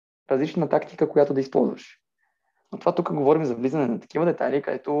различна тактика, която да използваш. Но това тук говорим за влизане на такива детайли,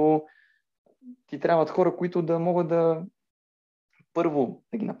 където ти трябват хора, които да могат да първо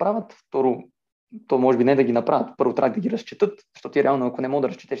да ги направят, второ, то може би не да ги направят, първо трябва да ги разчетат, защото ти реално, ако не мога да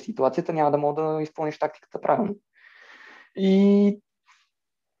разчетеш ситуацията, няма да мога да изпълниш тактиката правилно. И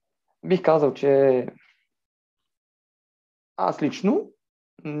бих казал, че аз лично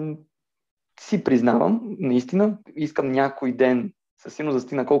си признавам, наистина, искам някой ден със силно да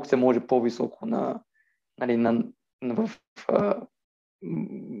стигна колко се може по-високо в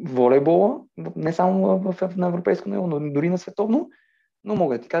волейбола, не само на европейско ниво, но дори на световно, но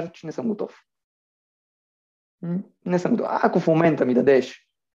мога да ти кажа, че не съм готов. Не съм готов. Ако в момента ми дадеш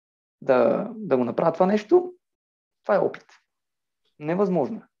да го направя това нещо, това е опит.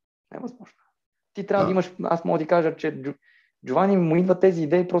 Невъзможно. Ти трябва да имаш, аз мога да ти кажа, че Джовани му идва тези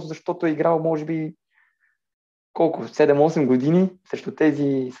идеи, просто защото е играл, може би, 7-8 години срещу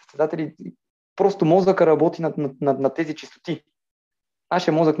тези състезатели. Просто мозъка работи на тези чистоти.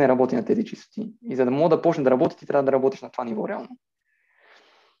 Нашия мозък не работи на тези чистоти. И за да мога да почне да работи, ти трябва да работиш на това ниво реално.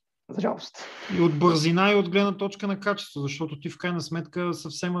 За жалост. И от бързина, и от гледна точка на качество, защото ти в крайна сметка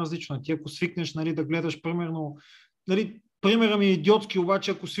съвсем различно. Ти ако свикнеш, нали, да гледаш примерно, нали, примера ми е идиотски,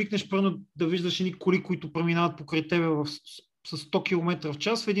 обаче ако свикнеш примерно да виждаш едни коли, които преминават покрай тебе с 100 км в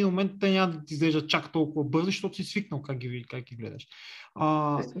час, в един момент те няма да ти изглеждат чак толкова бързи, защото си свикнал как ги гледаш.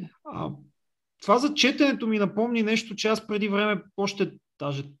 А, а, това за четенето ми напомни нещо, че аз преди време, още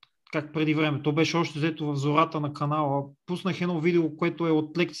даже как преди време, то беше още взето в зората на канала, пуснах едно видео, което е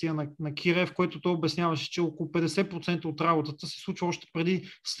от лекция на Кирев, което той обясняваше, че около 50% от работата се случва още преди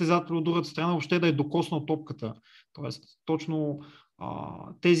състезател от другата страна въобще да е докоснал топката. Тоест, точно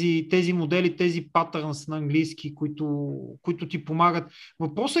тези модели, тези патърнс на английски, които ти помагат.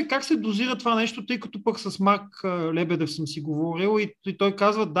 Въпросът е как се дозира това нещо, тъй като пък с Марк Лебедев съм си говорил и той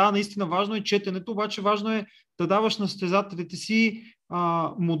казва, да, наистина важно е четенето, обаче важно е да даваш на състезателите си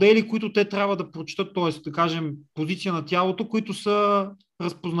модели, които те трябва да прочитат, т.е. да кажем позиция на тялото, които са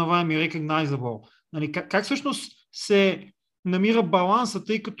разпознаваеми, recognizable. Нали, как всъщност се намира баланса,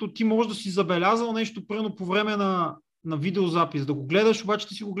 тъй като ти можеш да си забелязал нещо прено по време на видеозапис, да го гледаш, обаче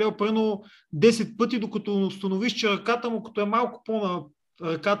ти си го гледал прено 10 пъти, докато установиш, че ръката му, като е малко по-на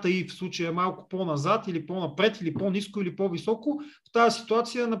ръката и в случая е малко по-назад или по-напред, или по-ниско, или по-високо, в тази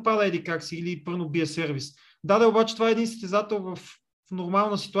ситуация напада еди как си, или прено бие сервис. Да, обаче това е един състезател в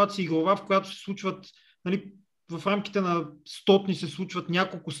нормална ситуация игрова, в която се случват, нали, в рамките на стотни се случват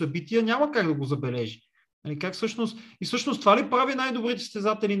няколко събития, няма как да го забележи. Нали, как всъщност това ли прави най-добрите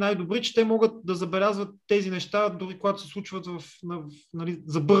състезатели най-добри, че те могат да забелязват тези неща, дори когато се случват нали,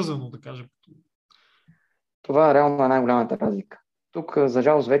 забързано, да кажем. Това реално е най-голямата разлика. Тук, за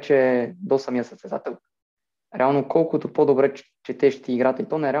жалост, вече е до самия състезател. Реално, колкото по-добре четеш ти играта, и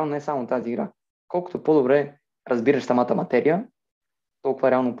то не е само тази игра, колкото по-добре разбираш самата материя,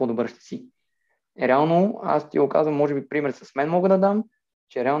 толкова реално по-добър ще си. Реално, аз ти го казвам, може би пример с мен мога да дам,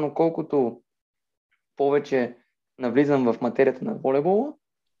 че реално колкото повече навлизам в материята на волейбола,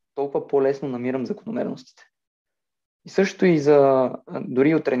 толкова по-лесно намирам закономерностите. И също и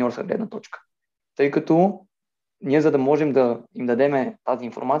дори от треньорска гледна точка. Тъй като ние, за да можем да им дадем тази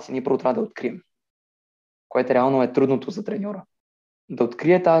информация, ние първо трябва да открием. Което реално е трудното за треньора. Да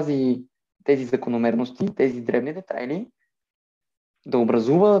открие тези закономерности, тези дребни детайли, да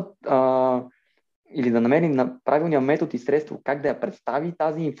образува или да намери на правилния метод и средство как да я представи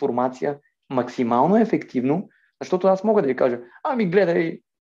тази информация максимално ефективно, защото аз мога да ви кажа, гледай,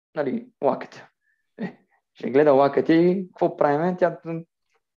 нали, лакътя. Ще гледа лакътя и какво правим?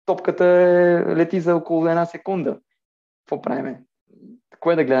 Топката лети за около една секунда. Какво правим?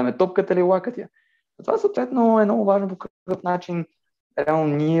 Кое да гледаме? Топката или лакътя? Това съответно е много важно по какъв начин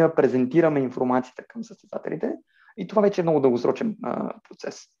реално ние презентираме информацията към състезателите и това вече е много дългосрочен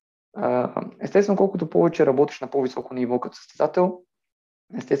процес. Естествено, колкото повече работиш на по-високо ниво като състезател,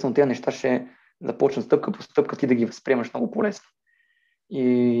 естествено тези неща ще започнат стъпка по стъпка ти да ги възприемаш много по-лесно.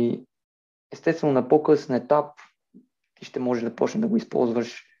 И естествено на по-късен етап ти ще можеш да почнеш да го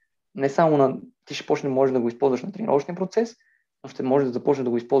използваш не само ти ще почне може да го използваш на тренировъчния процес, но ще може да започнеш да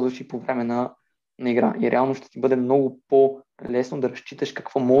го използваш и по време на игра. И реално ще ти бъде много по-лесно да разчиташ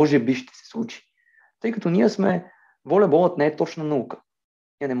какво може би ще се случи. Тъй като волейболът не е точна наука.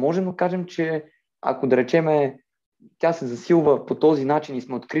 Ние не можем да кажем, че ако да речеме тя се засилва по този начин и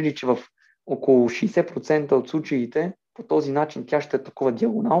сме открили, че в около 60% от случаите по този начин тя ще атакува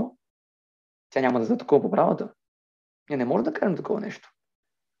диагонал, тя няма да атакува по правата. Ние не можем да кажем такова нещо.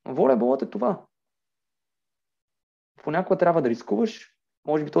 Но волейболът е това. Понякога трябва да рискуваш,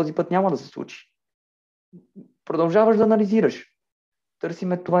 може би този път няма да се случи. Продължаваш да анализираш.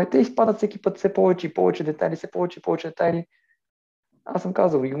 Търсиме това и те изпадат всеки път все повече и повече детайли, все повече и повече детайли. Аз съм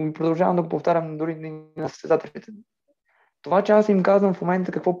казал и продължавам да го повтарям дори на състезателите. Това, че аз им казвам в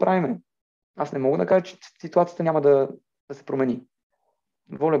момента какво правиме, аз не мога да кажа, че ситуацията няма да се промени.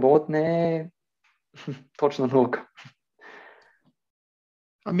 Волейболът не е точна наука.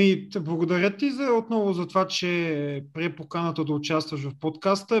 Благодаря ти отново за това, че прие поканата да участваш в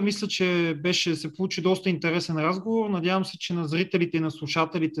подкаста. Мисля, че се получи доста интересен разговор. Надявам се, че на зрителите и на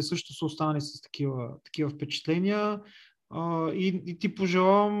слушателите също са останали с такива впечатления. И ти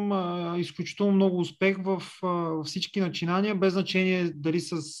пожелавам изключително много успех в всички начинания, без значение дали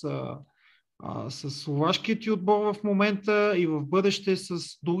с словашкият ти отбор в момента и в бъдеще с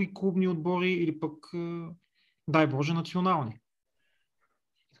други клубни отбори или пък, дай Боже, национални.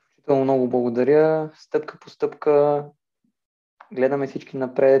 Изключително много благодаря. Стъпка по стъпка гледаме всички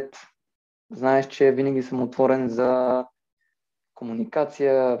напред. Знаеш, че винаги съм отворен за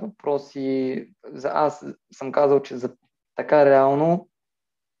комуникация, въпроси. Аз съм казал, че за така реално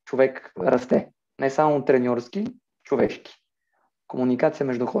човек расте. Не само треньорски, човешки. комуникация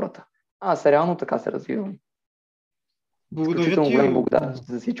между хората. Аз реално така се развивам. Благодаря Изключително ти. големи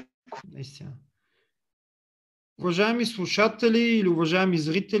благодарности за всичко. Наистина. Уважаеми слушатели или уважаеми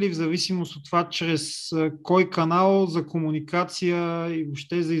зрители, в зависимост от това чрез кой канал за комуникация и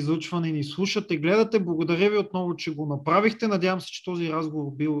въобще за излъчване ни слушате, гледате, благодаря ви отново, че го направихте. Надявам се, че този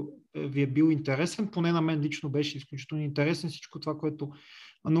разговор ви е бил интересен. Поне на мен лично беше изключително интересен всичко това, което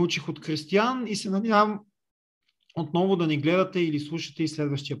научих от Кристиян и се надявам отново да ни гледате или слушате и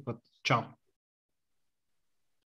следващия път. Чао!